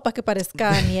shaking salt. Para que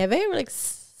parezca nieve. We're like...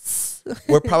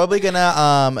 We're probably going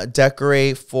to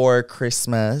decorate for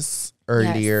Christmas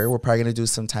earlier. Yes. We're probably going to do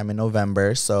some time in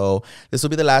November. So this will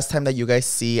be the last time that you guys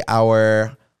see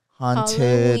our haunted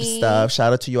Halloween stuff.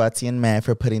 Shout out to Yoatzi and Matt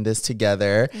for putting this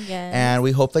together. Yes. And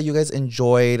we hope that you guys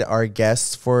enjoyed our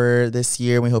guests for this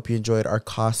year. We hope you enjoyed our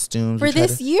costumes. For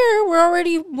this year, we're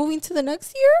already moving to the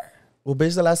next year? Well,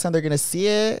 bitch, the last time they're going to see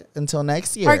it until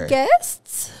next year. Our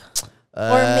guests? Or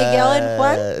Miguel and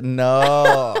Juan?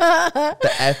 No.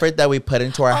 The effort that we put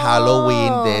into our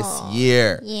Halloween this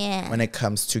year. Yeah. When it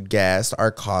comes to guests, our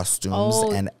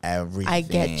costumes, and everything. I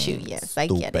get you. Yes, I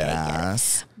get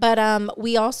it. But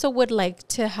we also would love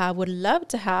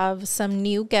to have some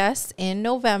new guests in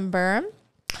November.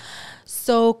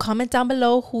 So comment down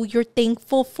below who you're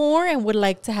thankful for and would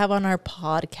like to have on our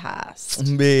podcast.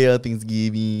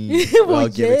 Thanksgiving. I'll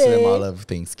give it to them all of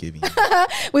Thanksgiving.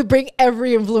 We bring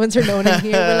every influencer known in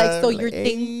here. We're like, so you're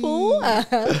thankful?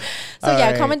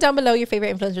 So comment down below your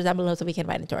favorite influencers down below so we can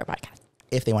invite them to our podcast.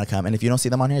 If they want to come. And if you don't see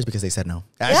them on here, it's because they said no.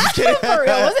 For real.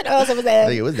 It wasn't us. It was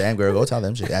them. It was them, girl. Go tell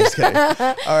them shit. I'm just kidding.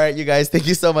 All right, you guys. Thank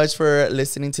you so much for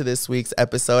listening to this week's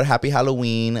episode. Happy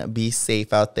Halloween. Be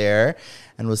safe out there.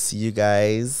 And we'll see you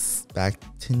guys back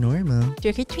to normal.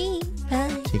 Trick or treat.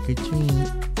 Bye. Trick or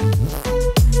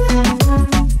treat.